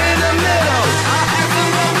jumped in the middle. I asked them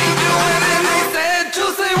what we doing and they said,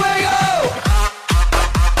 Juicy Wiggle.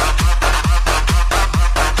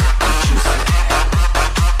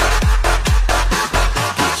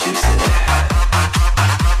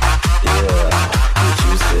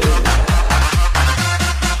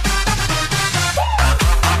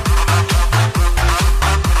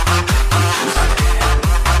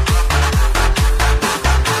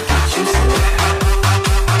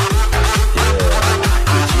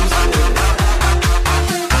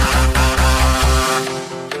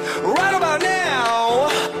 Right about now,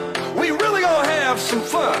 we really gonna have some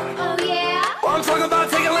fun. Oh yeah? Well, I'm talking about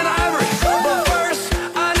taking Lynn Ivory. But first,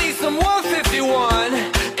 I need some 151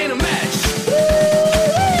 in a match.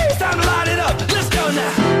 It's time to light it up. Let's go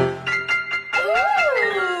now.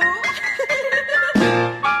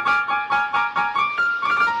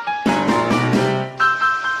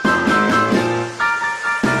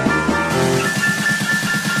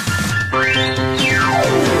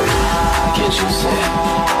 Can't you see?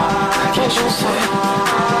 Can't you see?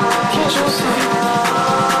 Can't you see?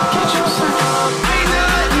 Can't you see? Ain't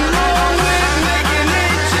nothing wrong with making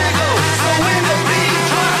it jiggle. So when the beat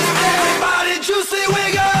drops, everybody Juicy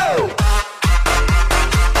Wiggle.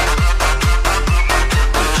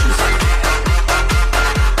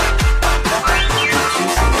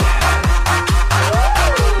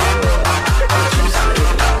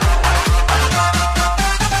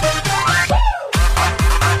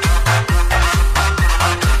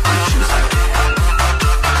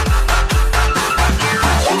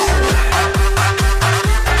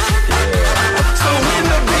 So when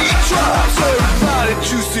the beat drops, everybody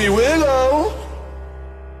Juicy Wiggle.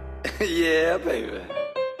 Yeah, baby.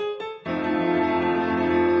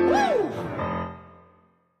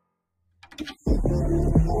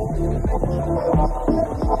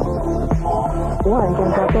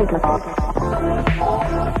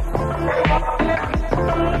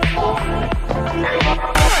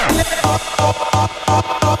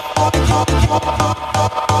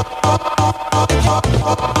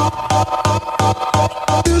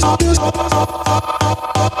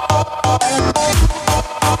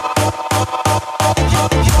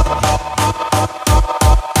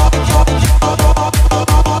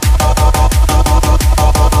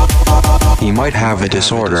 He might have a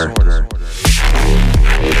disorder.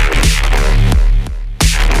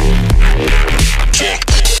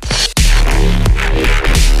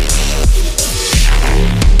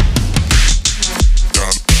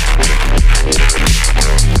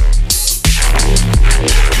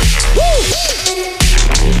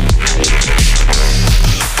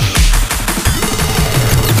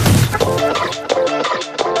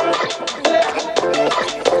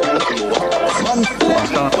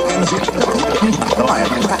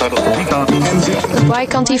 Why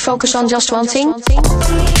can't he focus on just one thing?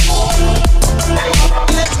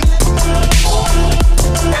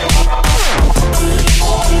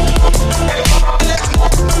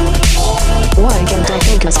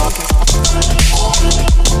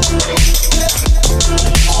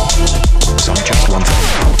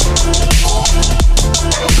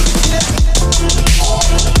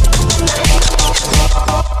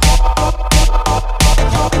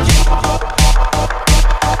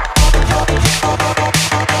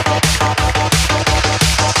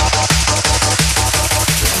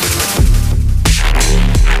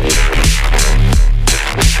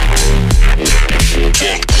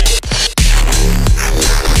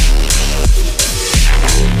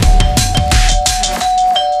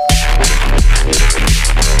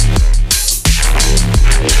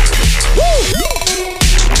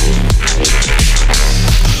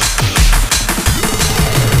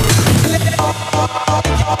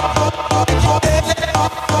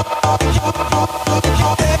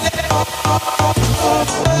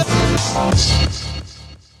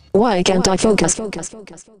 Why can't I focus?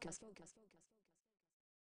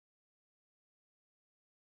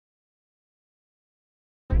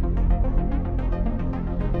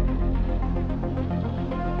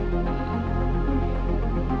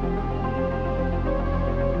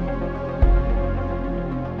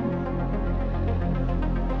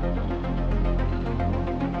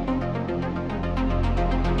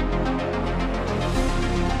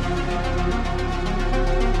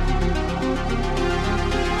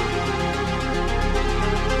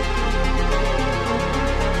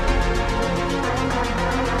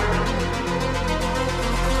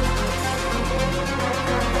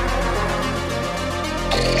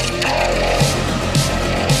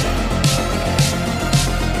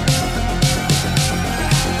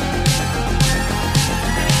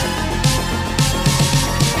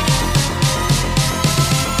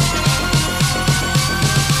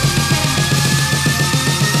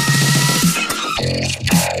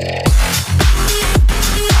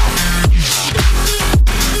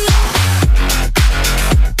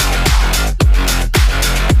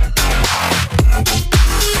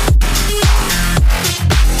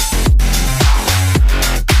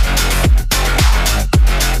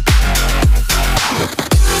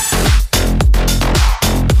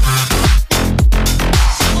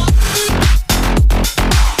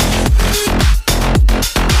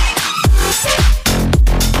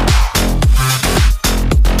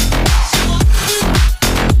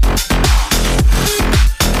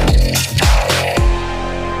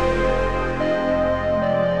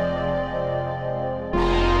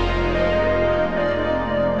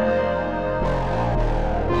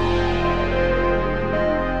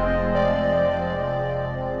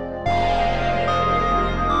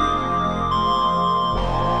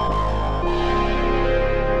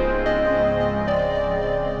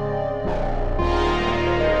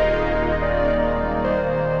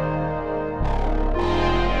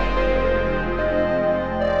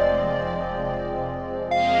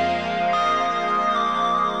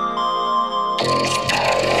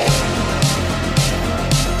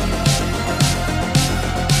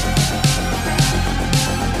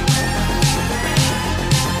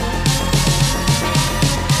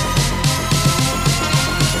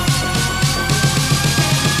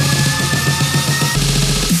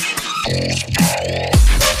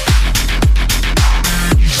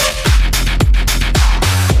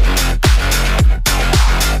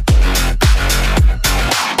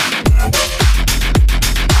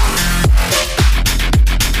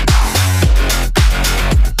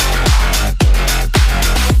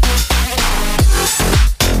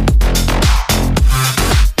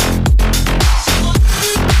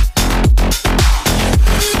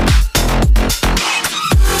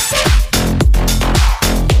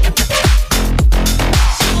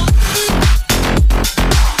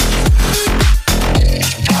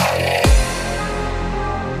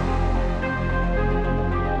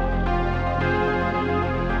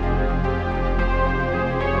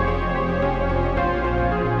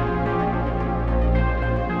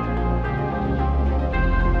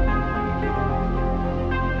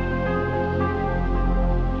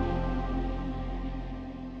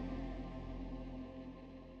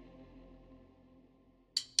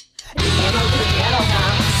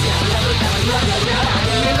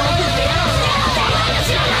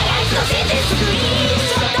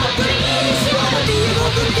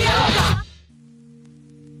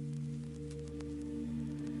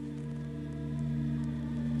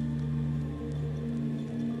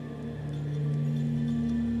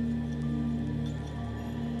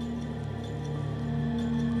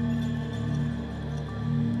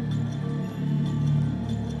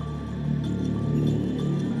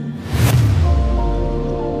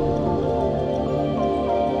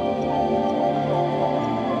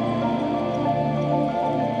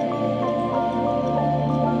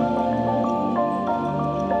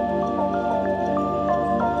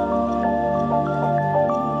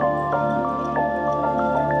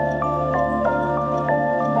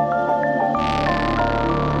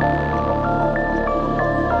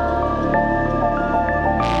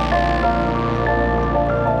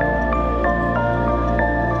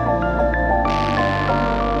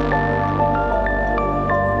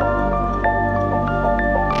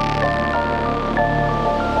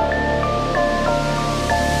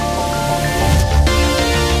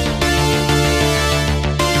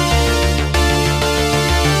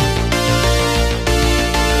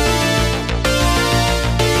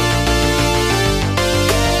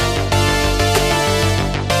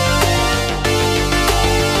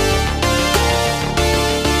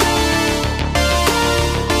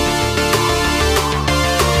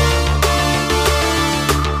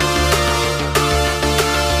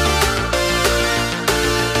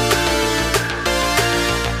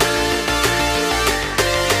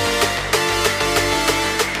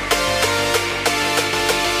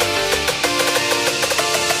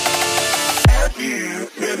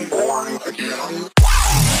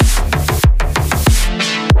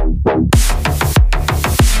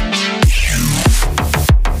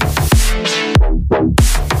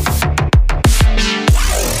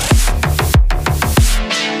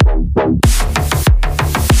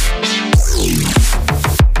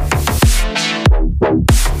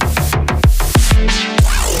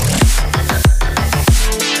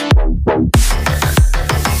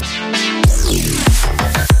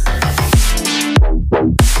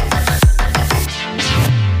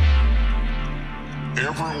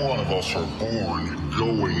 us are born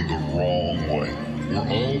going the wrong way. We're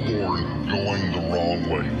all born going the wrong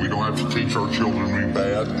way. We don't have to teach our children to be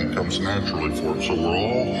bad. It comes naturally for us. So we're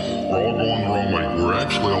all going the wrong way. We're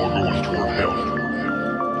actually all going toward hell.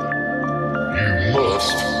 You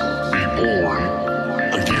must be born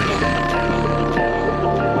again.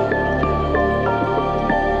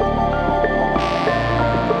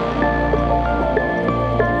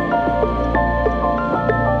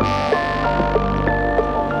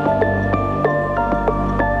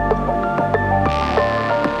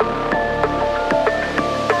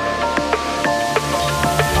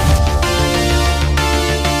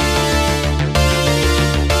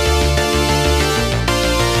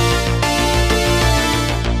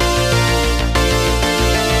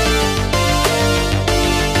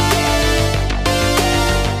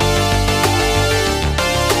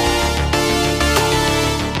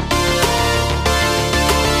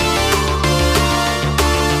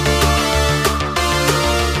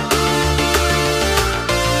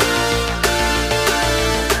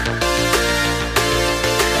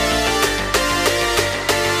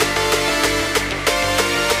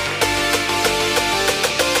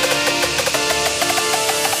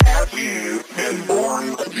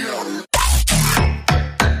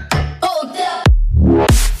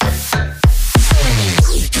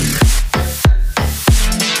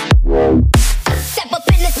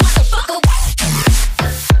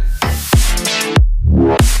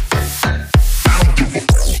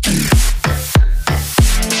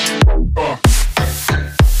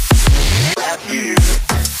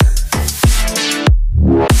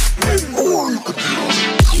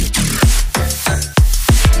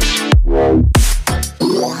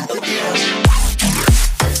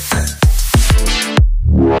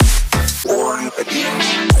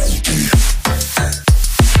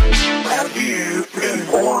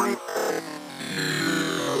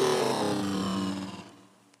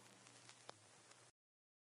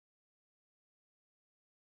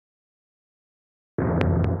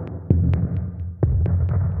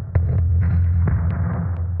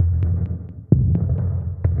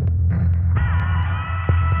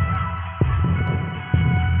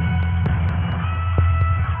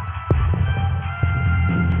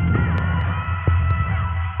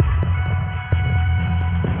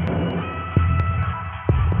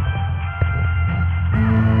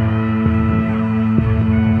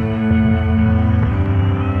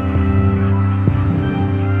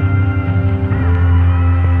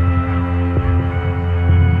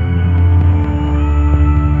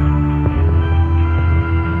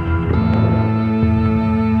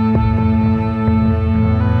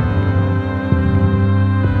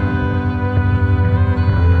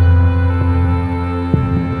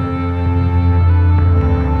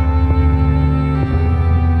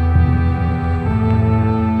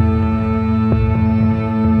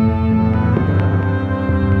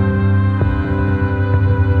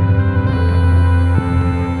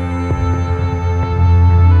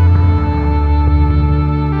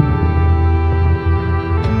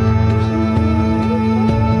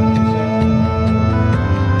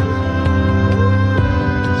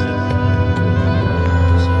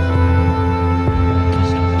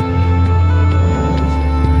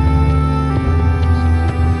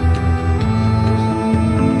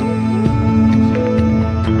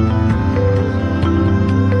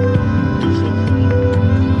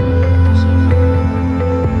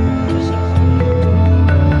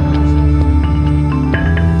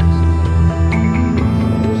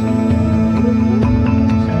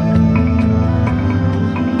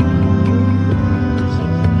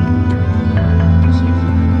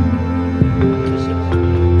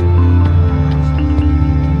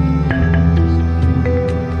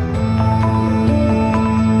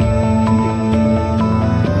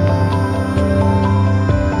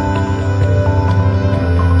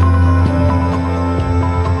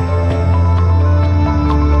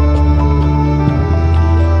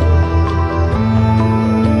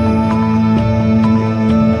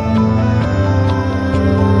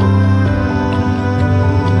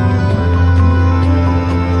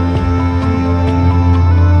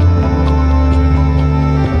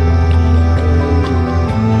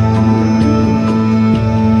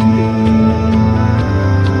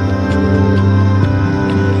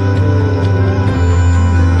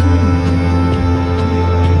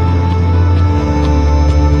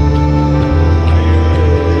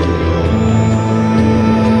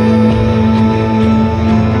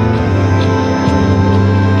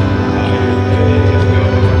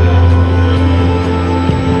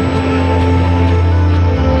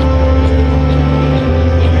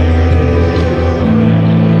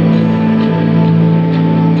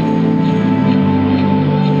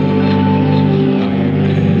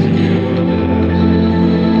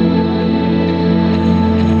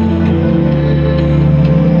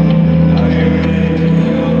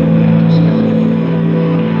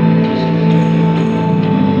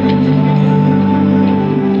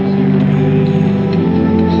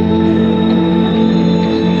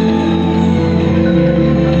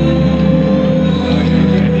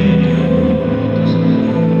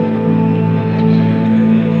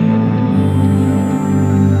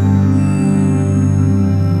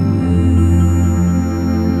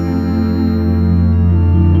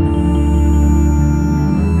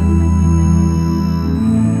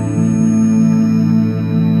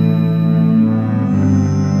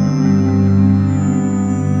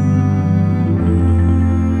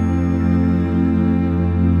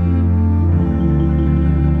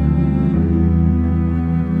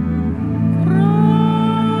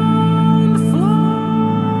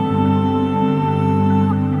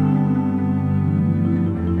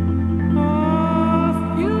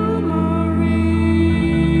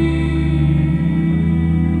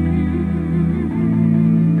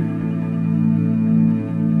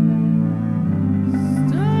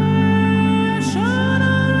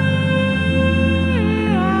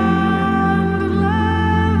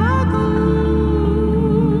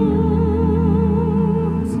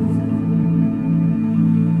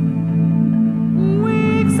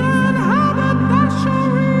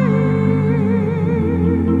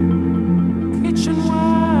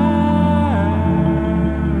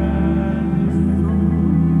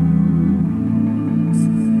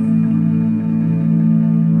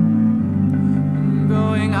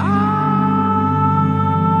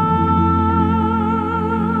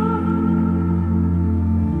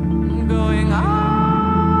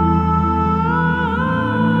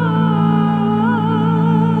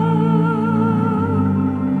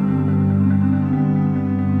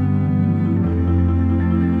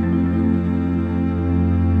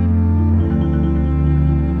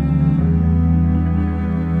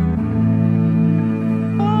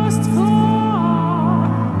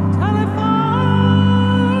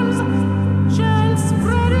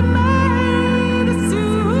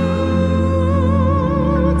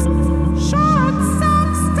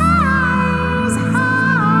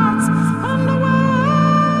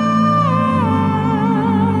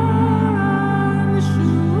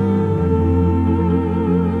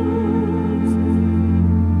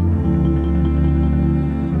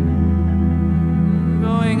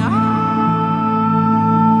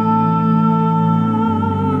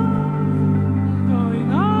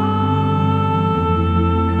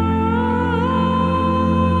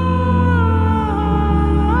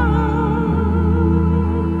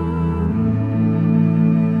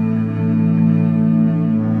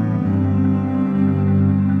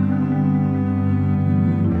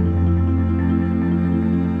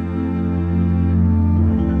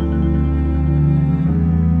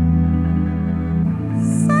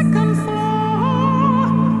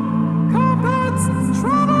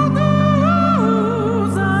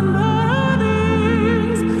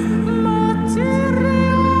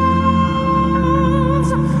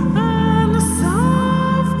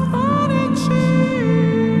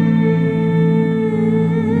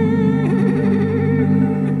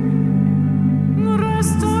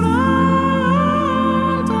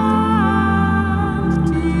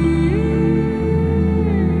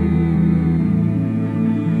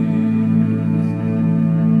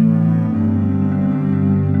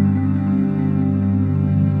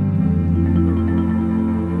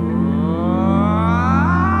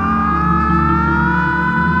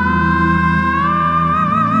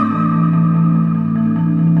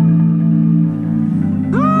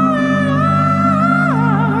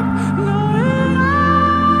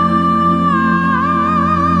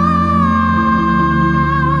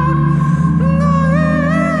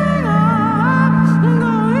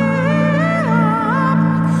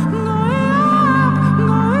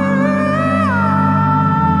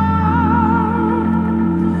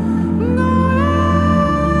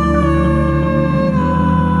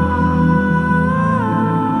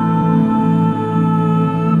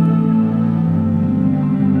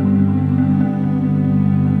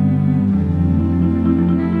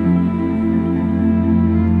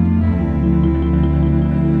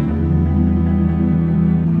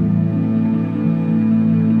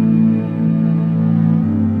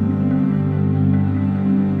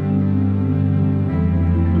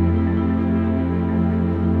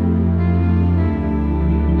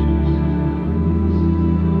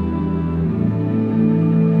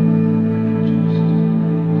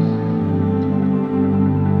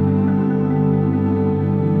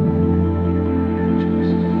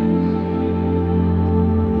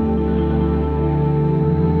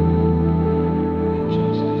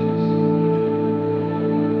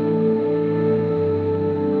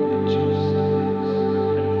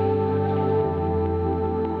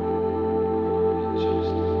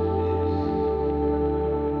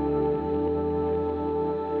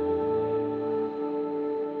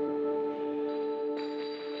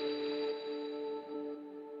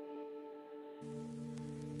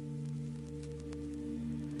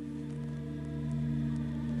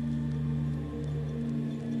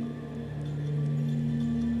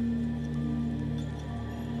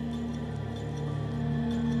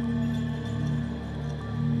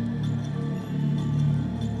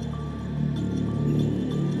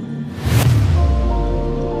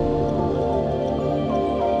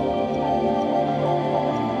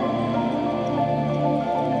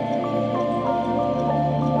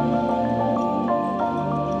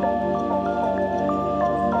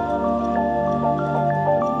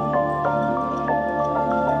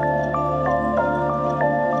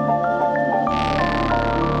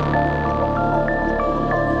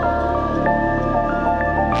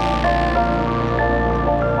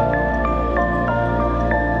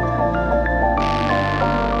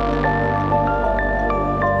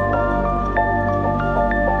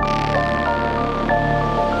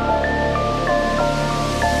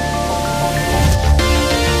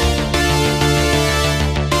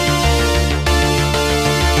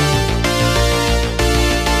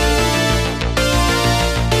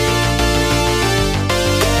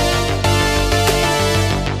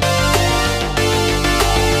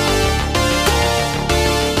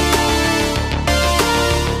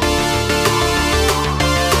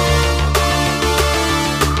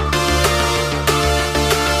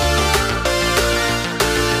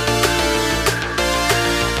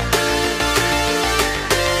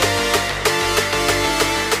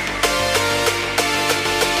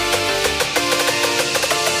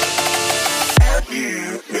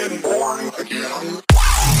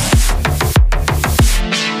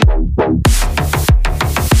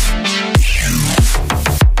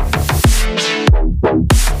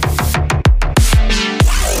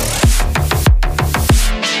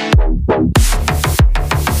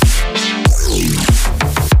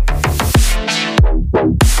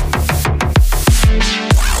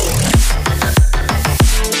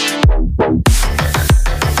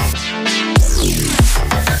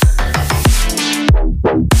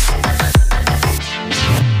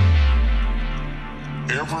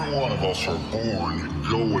 Every one of us are born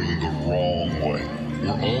going the wrong way.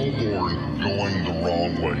 We're all born going the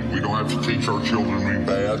wrong way. We don't have to teach our children to be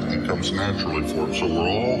bad. It comes naturally for them. So we're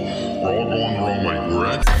all going the wrong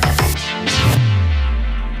way.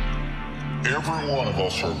 Every one of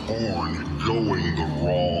us are born going the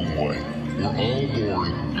wrong way. We're all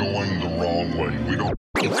born going the wrong way. We don't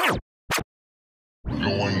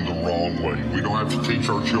going the wrong way. We don't have to teach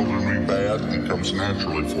our children to be bad. It comes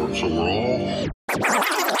naturally for them. So we're all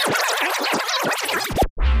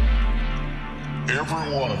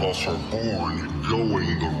every one of us are born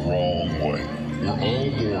going the wrong way. We're all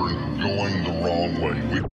born going the wrong way.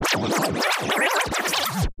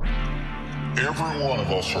 Every one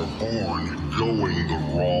of us are born going the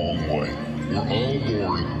wrong way. We're all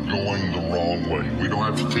born going the wrong way. We don't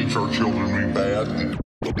have to teach our children to be bad.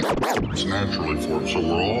 It's naturally for them. So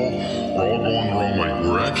we're all going the wrong way.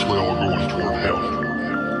 We're actually all going toward hell.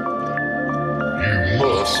 You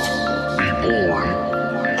must be born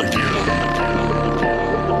again.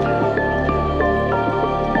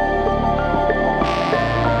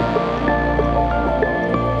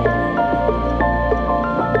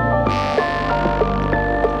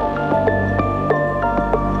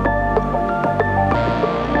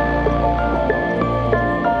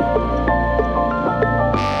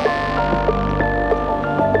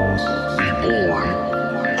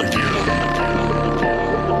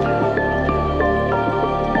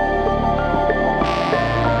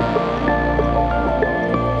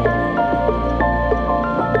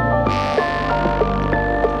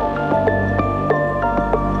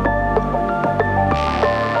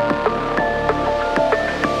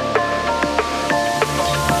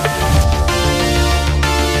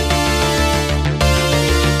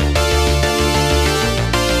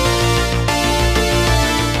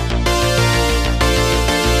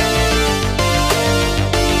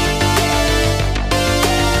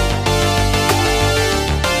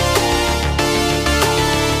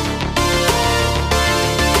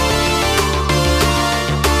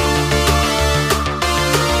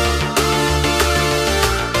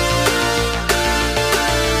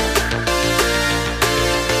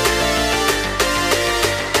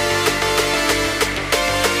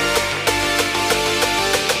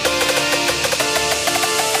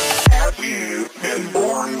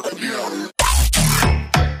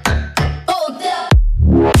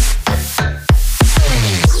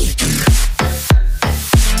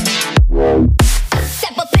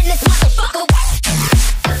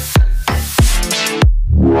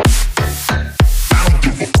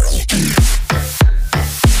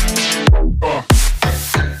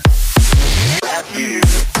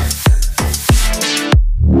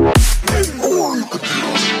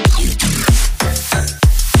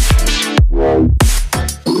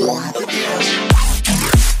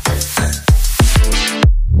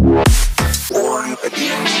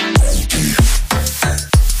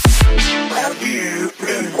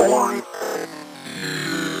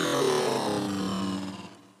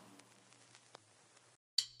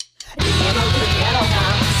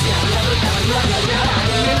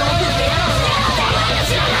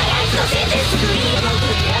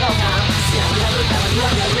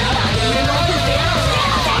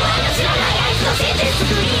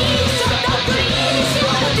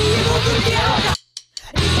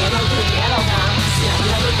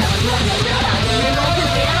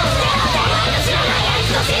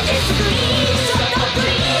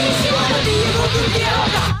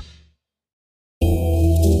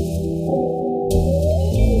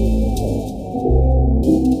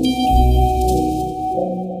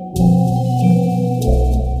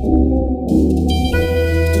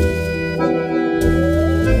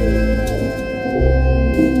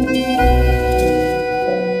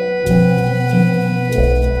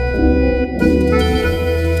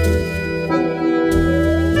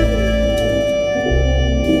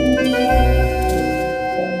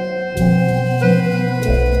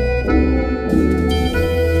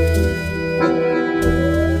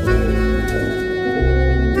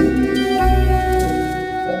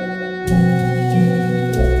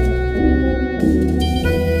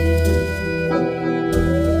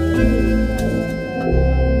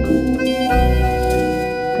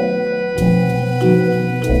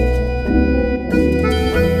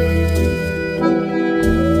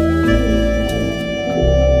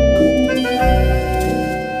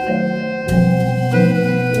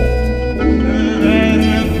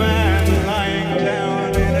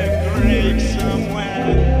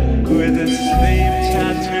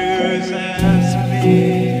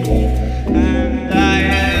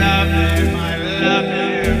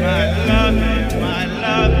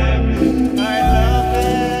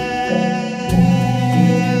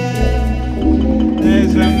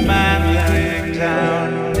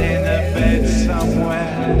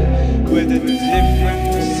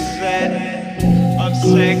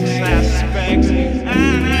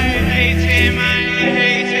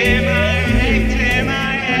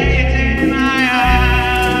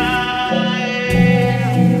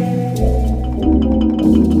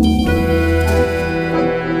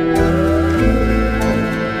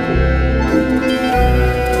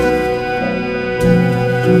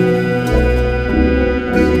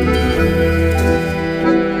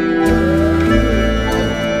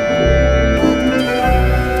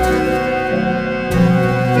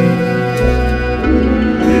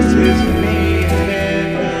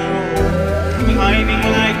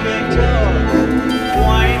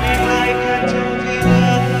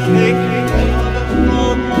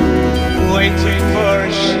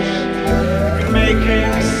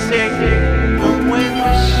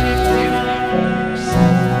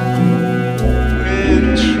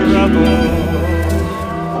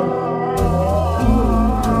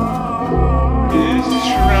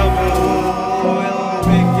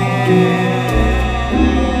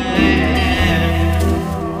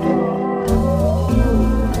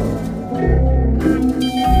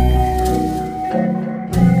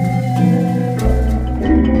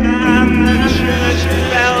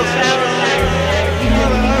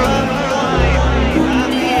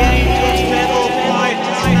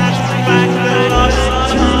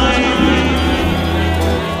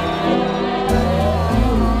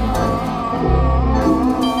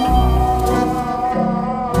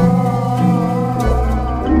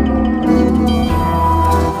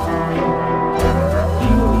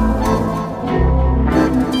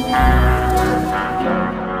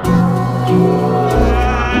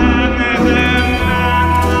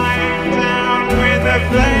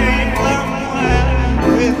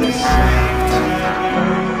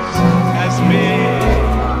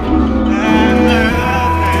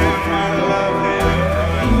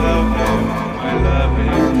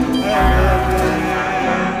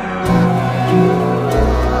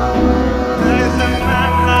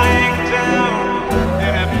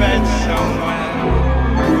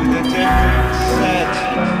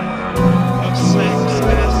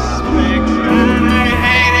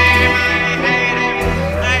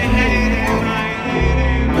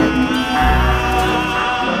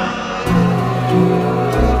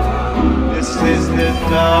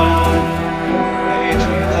 dawn age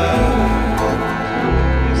of love.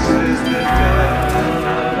 This is the dawn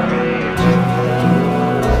age of love.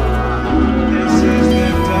 This is the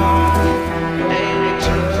dawn age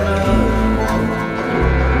of love.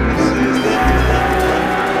 This is the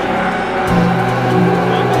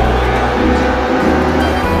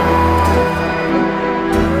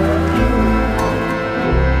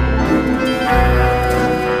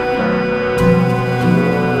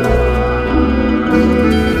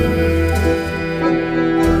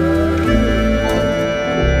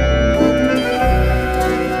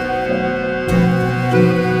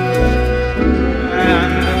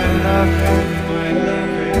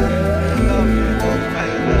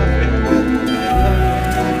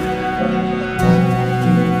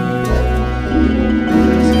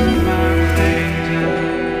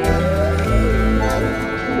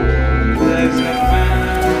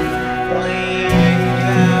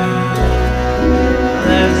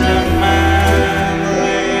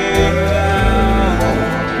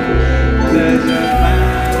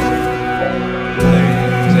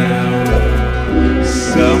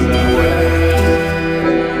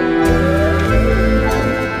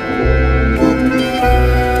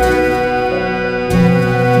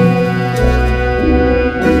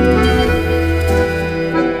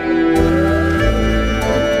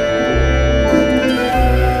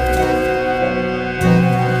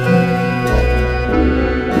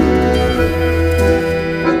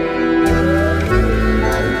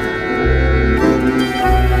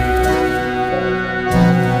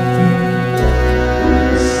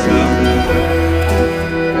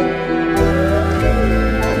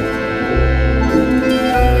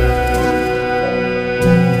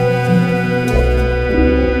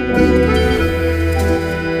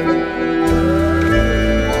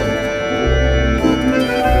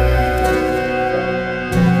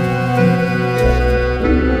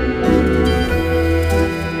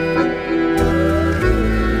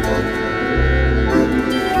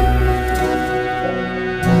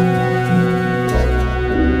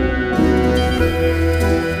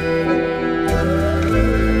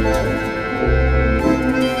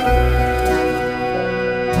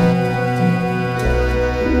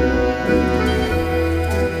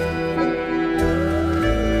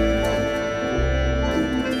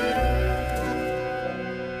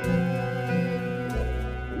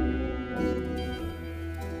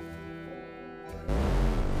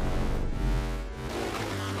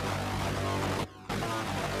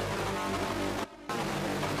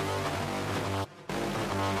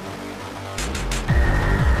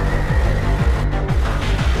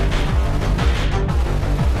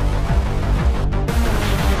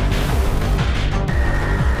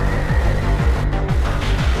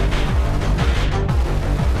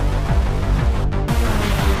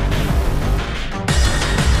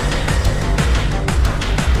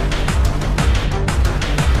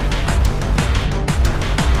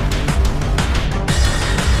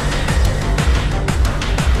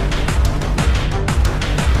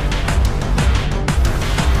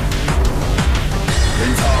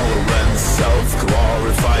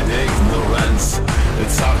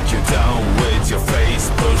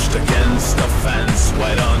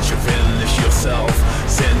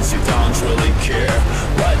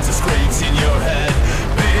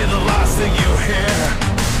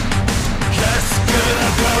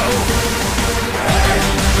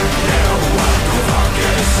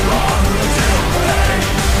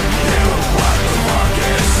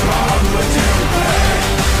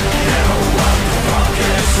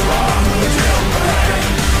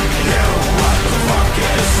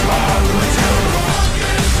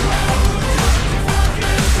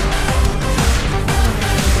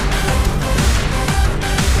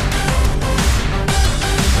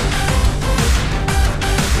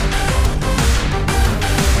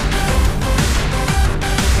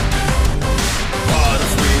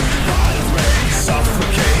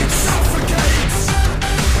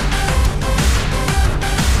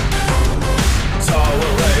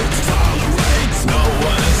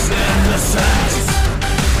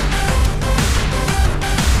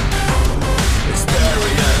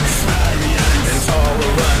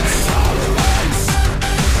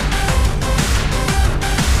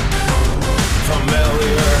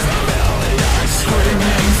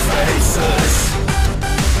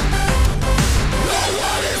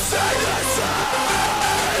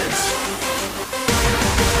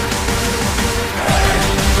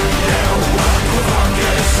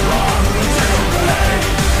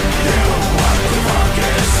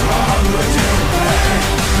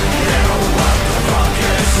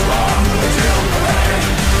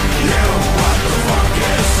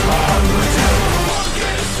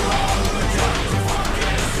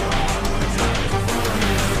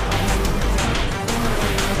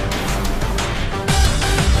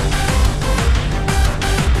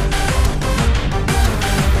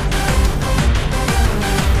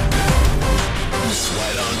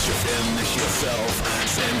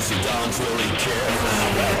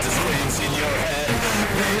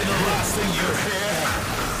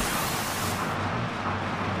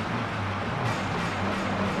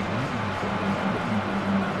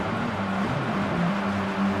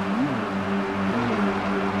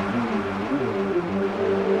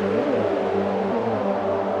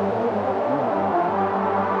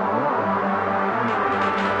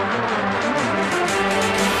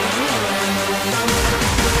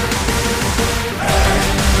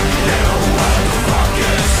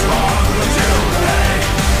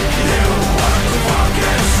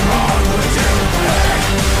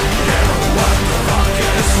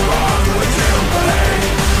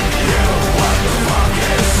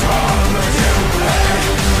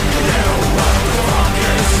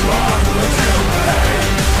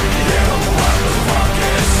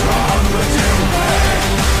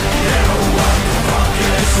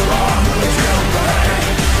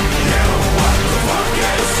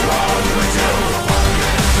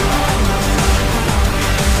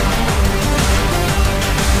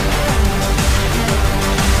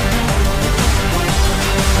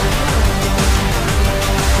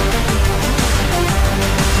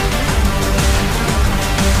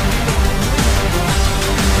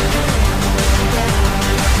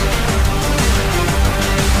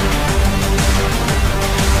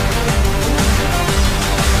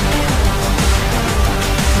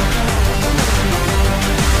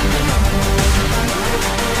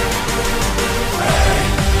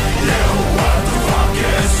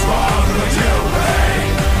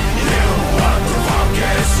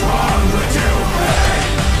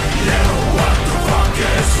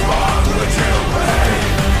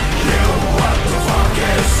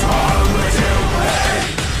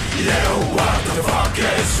what the fuck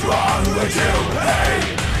is wrong with you? Hey,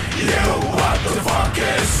 you, what the fuck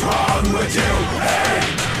is wrong with you? Hey,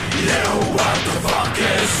 you, what the fuck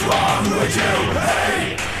is wrong with you?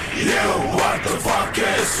 Hey, you, what the fuck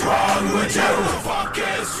is wrong with you? What the fuck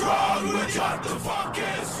is wrong with you? What the fuck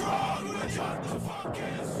is wrong with you? What the fuck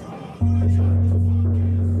is wrong with you?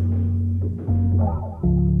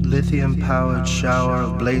 Lithium-powered shower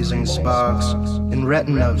of blazing sparks in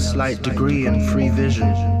retina of slight degree and free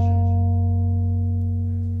vision.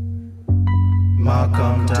 Mark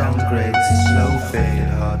on downgrades, slow fade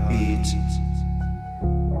heartbeats.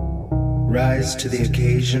 Rise to the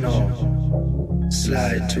occasion or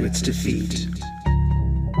slide to its defeat.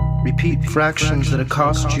 Repeat fractions that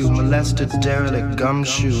accost you, molested derelict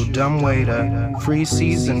gumshoe, dumbwaiter, free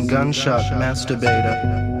season gunshot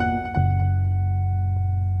masturbator.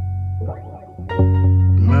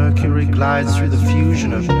 Mercury glides through the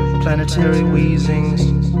fusion of planetary wheezings,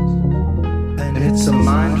 and it's a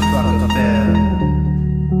mindfuck affair.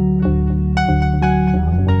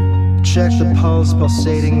 Check the pulse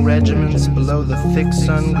pulsating regiments below the thick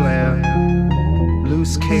sun glare.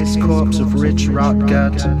 Loose case corpse of rich rot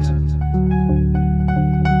gut.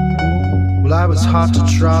 Well, I was hot to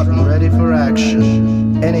trot and ready for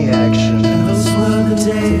action. Any action.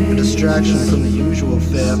 A distraction from the usual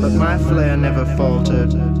fare, but my flair never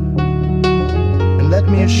faltered. And let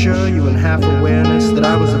me assure you in half awareness that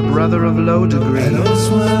I was a brother of low degree.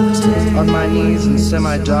 On my knees in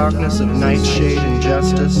semi-darkness of nightshade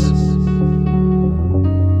injustice.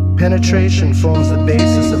 Penetration forms the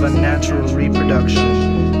basis of unnatural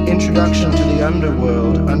reproduction. Introduction to the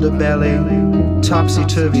underworld, underbelly,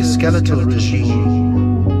 topsy-turvy skeletal regime.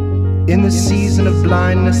 In the season of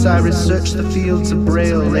blindness, I research the fields of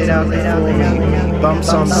braille laid out before me. Bumps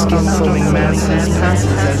on skin-forming masses,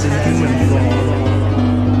 passes as in human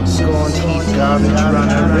form. Scorned heat, garbage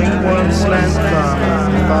runner, ringworm, slant farmer,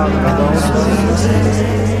 father of all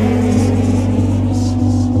disease.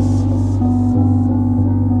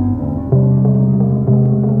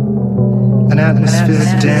 An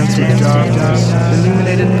atmospheric dance with darkness,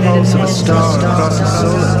 illuminated pulse of a star across a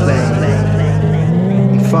solar plane.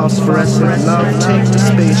 And phosphorescent love takes the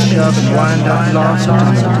space shove and wind up lost in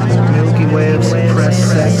the Milky Way of suppressed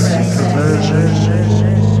sex and perversion.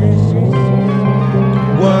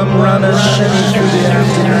 Worm runners shimmy through the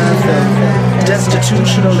aftermath of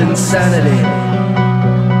destitutional insanity.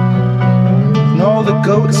 And all the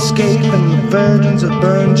goats escape and the virgins are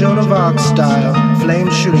burned Joan of Arc style,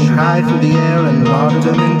 flames shooting high through the air and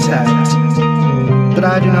martyrdom intact. But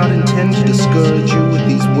I do not intend to discourage you with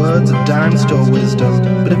these words of dime store wisdom.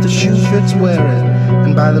 But if the shoe fits, wear it.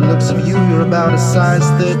 And by the looks of you, you're about a size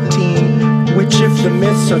 13, which, if the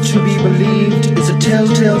myths are to be believed, is a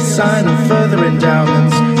telltale sign of further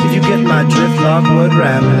endowments, if you get my drift-lock word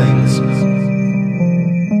ramblings.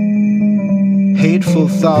 Hateful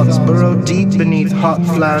thoughts burrow deep beneath hot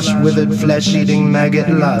flash, withered flesh-eating maggot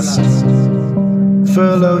lust.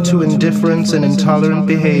 Furlough to indifference and intolerant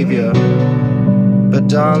behavior. But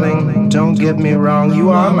darling, don't get me wrong, you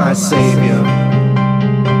are my savior.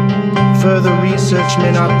 Further research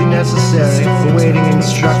may not be necessary, awaiting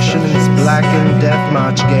instruction in this blackened death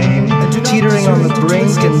march game, teetering on the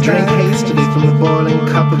brink and drink hastily from the boiling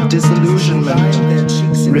cup of disillusionment.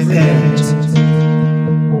 Repent.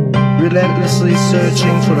 Relentlessly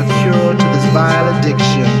searching for a cure to this vile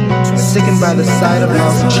addiction, sickened by the sight of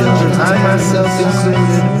lost children, I myself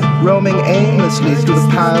included, roaming aimlessly through the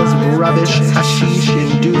piles of rubbish,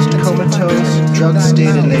 hashish-induced comatose,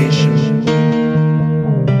 drug-state elation.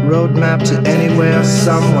 Roadmap to anywhere,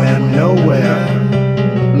 somewhere, nowhere.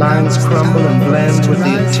 Lines crumble and blend with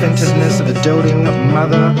the attentiveness of a doting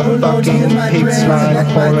mother-fucking pig-slime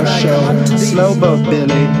horror show. Slowboat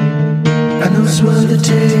Billy. And those were the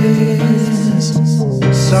days.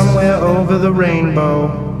 Somewhere over the rainbow,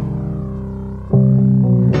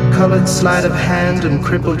 colored sleight of hand and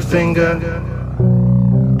crippled finger,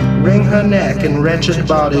 wring her neck and wretched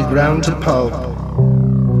body ground to pulp.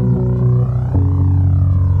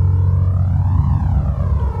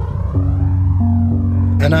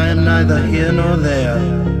 And I am neither here nor there,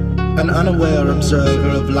 an unaware observer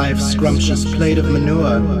of life's scrumptious plate of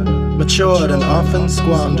manure, matured and often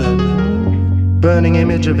squandered. Burning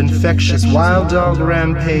image of infectious wild dog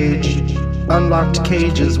rampage. Unlocked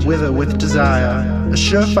cages wither with desire. A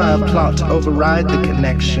surefire plot to override the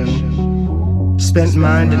connection. Spent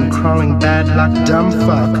mind in crawling bad luck, dumb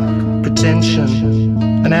fuck, pretension.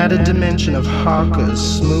 An added dimension of hawkers,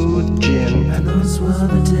 smooth gin.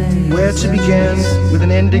 Where to begin with an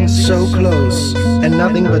ending so close, and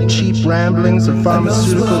nothing but cheap ramblings of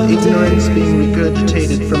pharmaceutical ignorance being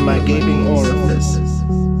regurgitated from my gaping orifice.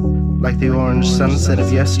 like the orange sunset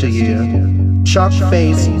of yesteryear. Chalk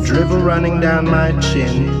face, dribble running down my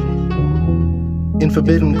chin. In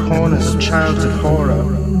forbidden corners of childhood horror,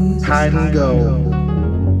 hide and go.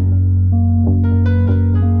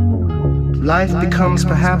 Life becomes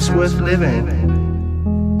perhaps worth living,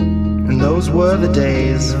 and those were the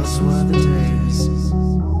days.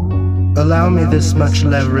 Allow me this much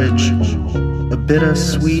leverage, a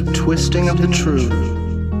bittersweet twisting of the truth.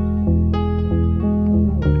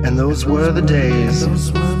 And those were the days.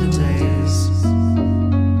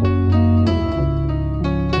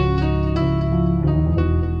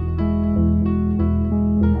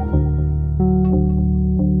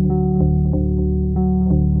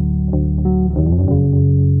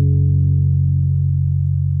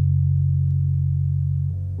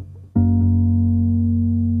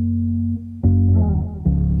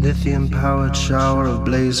 Lithium-powered shower of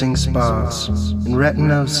blazing sparks, in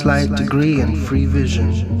retina of slight degree and free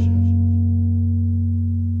vision.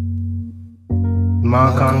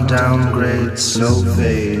 Mark on downgrade, slow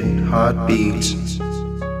fade, heartbeat.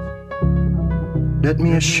 Let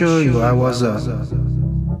me assure you I was a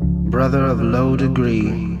brother of low degree.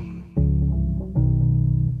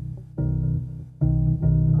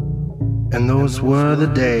 And those were the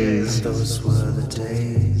days. Those were the days.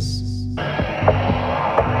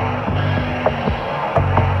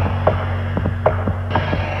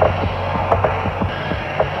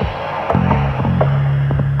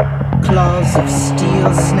 Claws of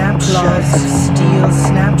steel snapshot.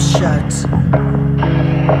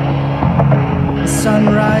 The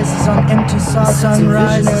sun rises on empty sockets.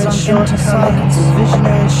 Visionary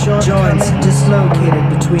shortcomings. Joints dislocated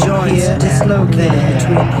between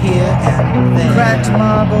here and there. Cracked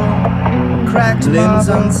marble. Limbs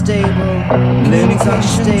unstable.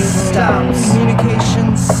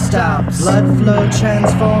 Communication stops. Blood flow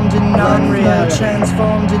transformed in non-reality.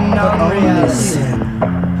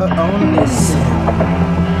 Her only sin.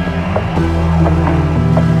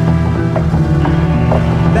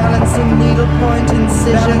 Balancing needlepoint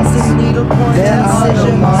incisions. There are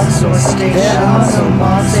no marks or stations.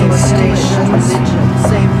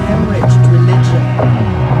 Save hemorrhaged religion.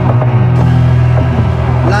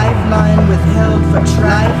 Lifeline withheld for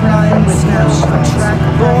track.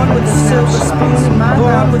 Born with a silver spoon in my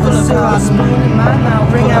mouth.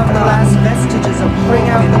 Bring out the last vestiges of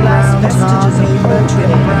brown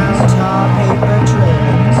tar paper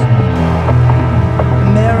trailings. The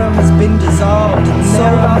marrow has been dissolved and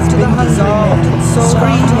sold off to the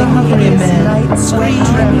hungry men. Night sweat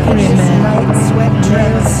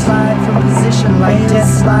trails slide from position like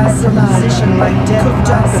death. Cooked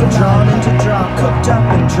up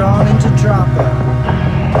and drawn into dropper.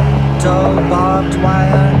 Dull barbed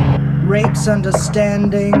wire rapes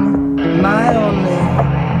understanding. My only,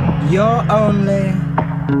 your only,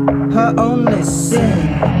 her only sin.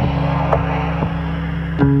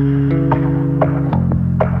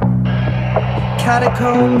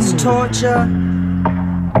 Catacombs, torture,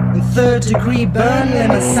 and third-degree burn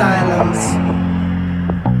limb asylums.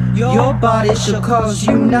 Your body shall cause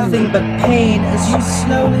you nothing but pain as you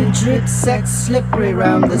slowly drip sex slippery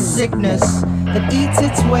round the sickness that eats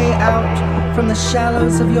its way out from the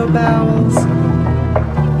shallows of your bowels,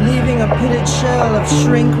 leaving a pitted shell of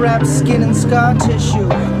shrink-wrapped skin and scar tissue.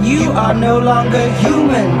 You are no longer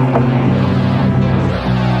human.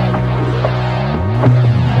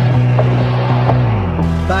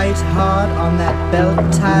 Bite hard on that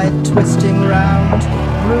belt tied, twisting round.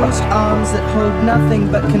 Bruised arms that hold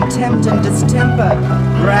nothing but contempt and distemper.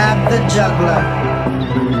 Grab the juggler.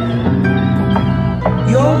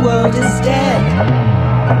 Your world is dead.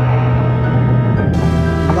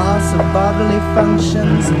 Loss of bodily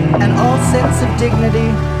functions and all sense of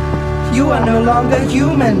dignity. You are no longer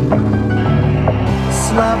human.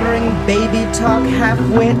 Slobbering baby talk,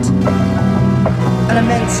 half-wit. An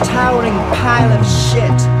immense towering pile of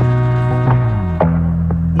shit.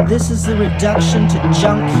 And this is the reduction to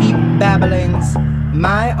junk heap babblings.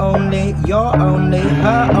 My only, your only,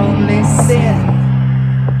 her only sin.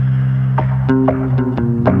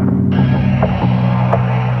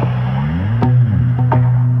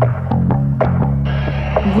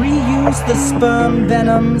 Reuse the sperm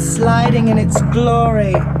venom sliding in its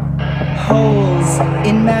glory. Holes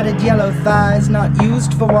in matted yellow thighs not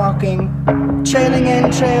used for walking. Trailing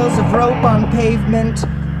entrails of rope on pavement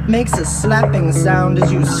makes a slapping sound as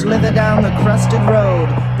you slither down the crusted road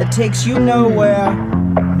that takes you nowhere.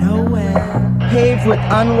 Paved with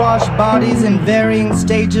unwashed bodies in varying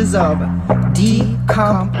stages of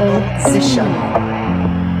decomposition.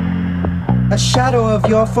 A shadow of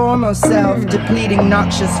your former self depleting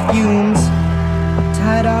noxious fumes,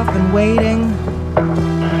 tied off and waiting.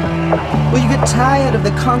 Will you get tired of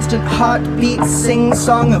the constant heartbeat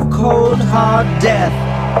sing-song of cold, hard death?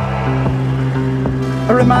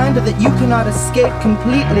 A reminder that you cannot escape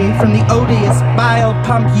completely from the odious bile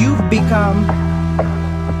pump you've become.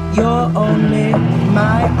 Your only,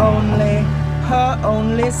 my only, her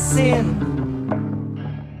only sin.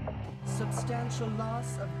 Substantial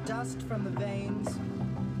loss of dust from the veins.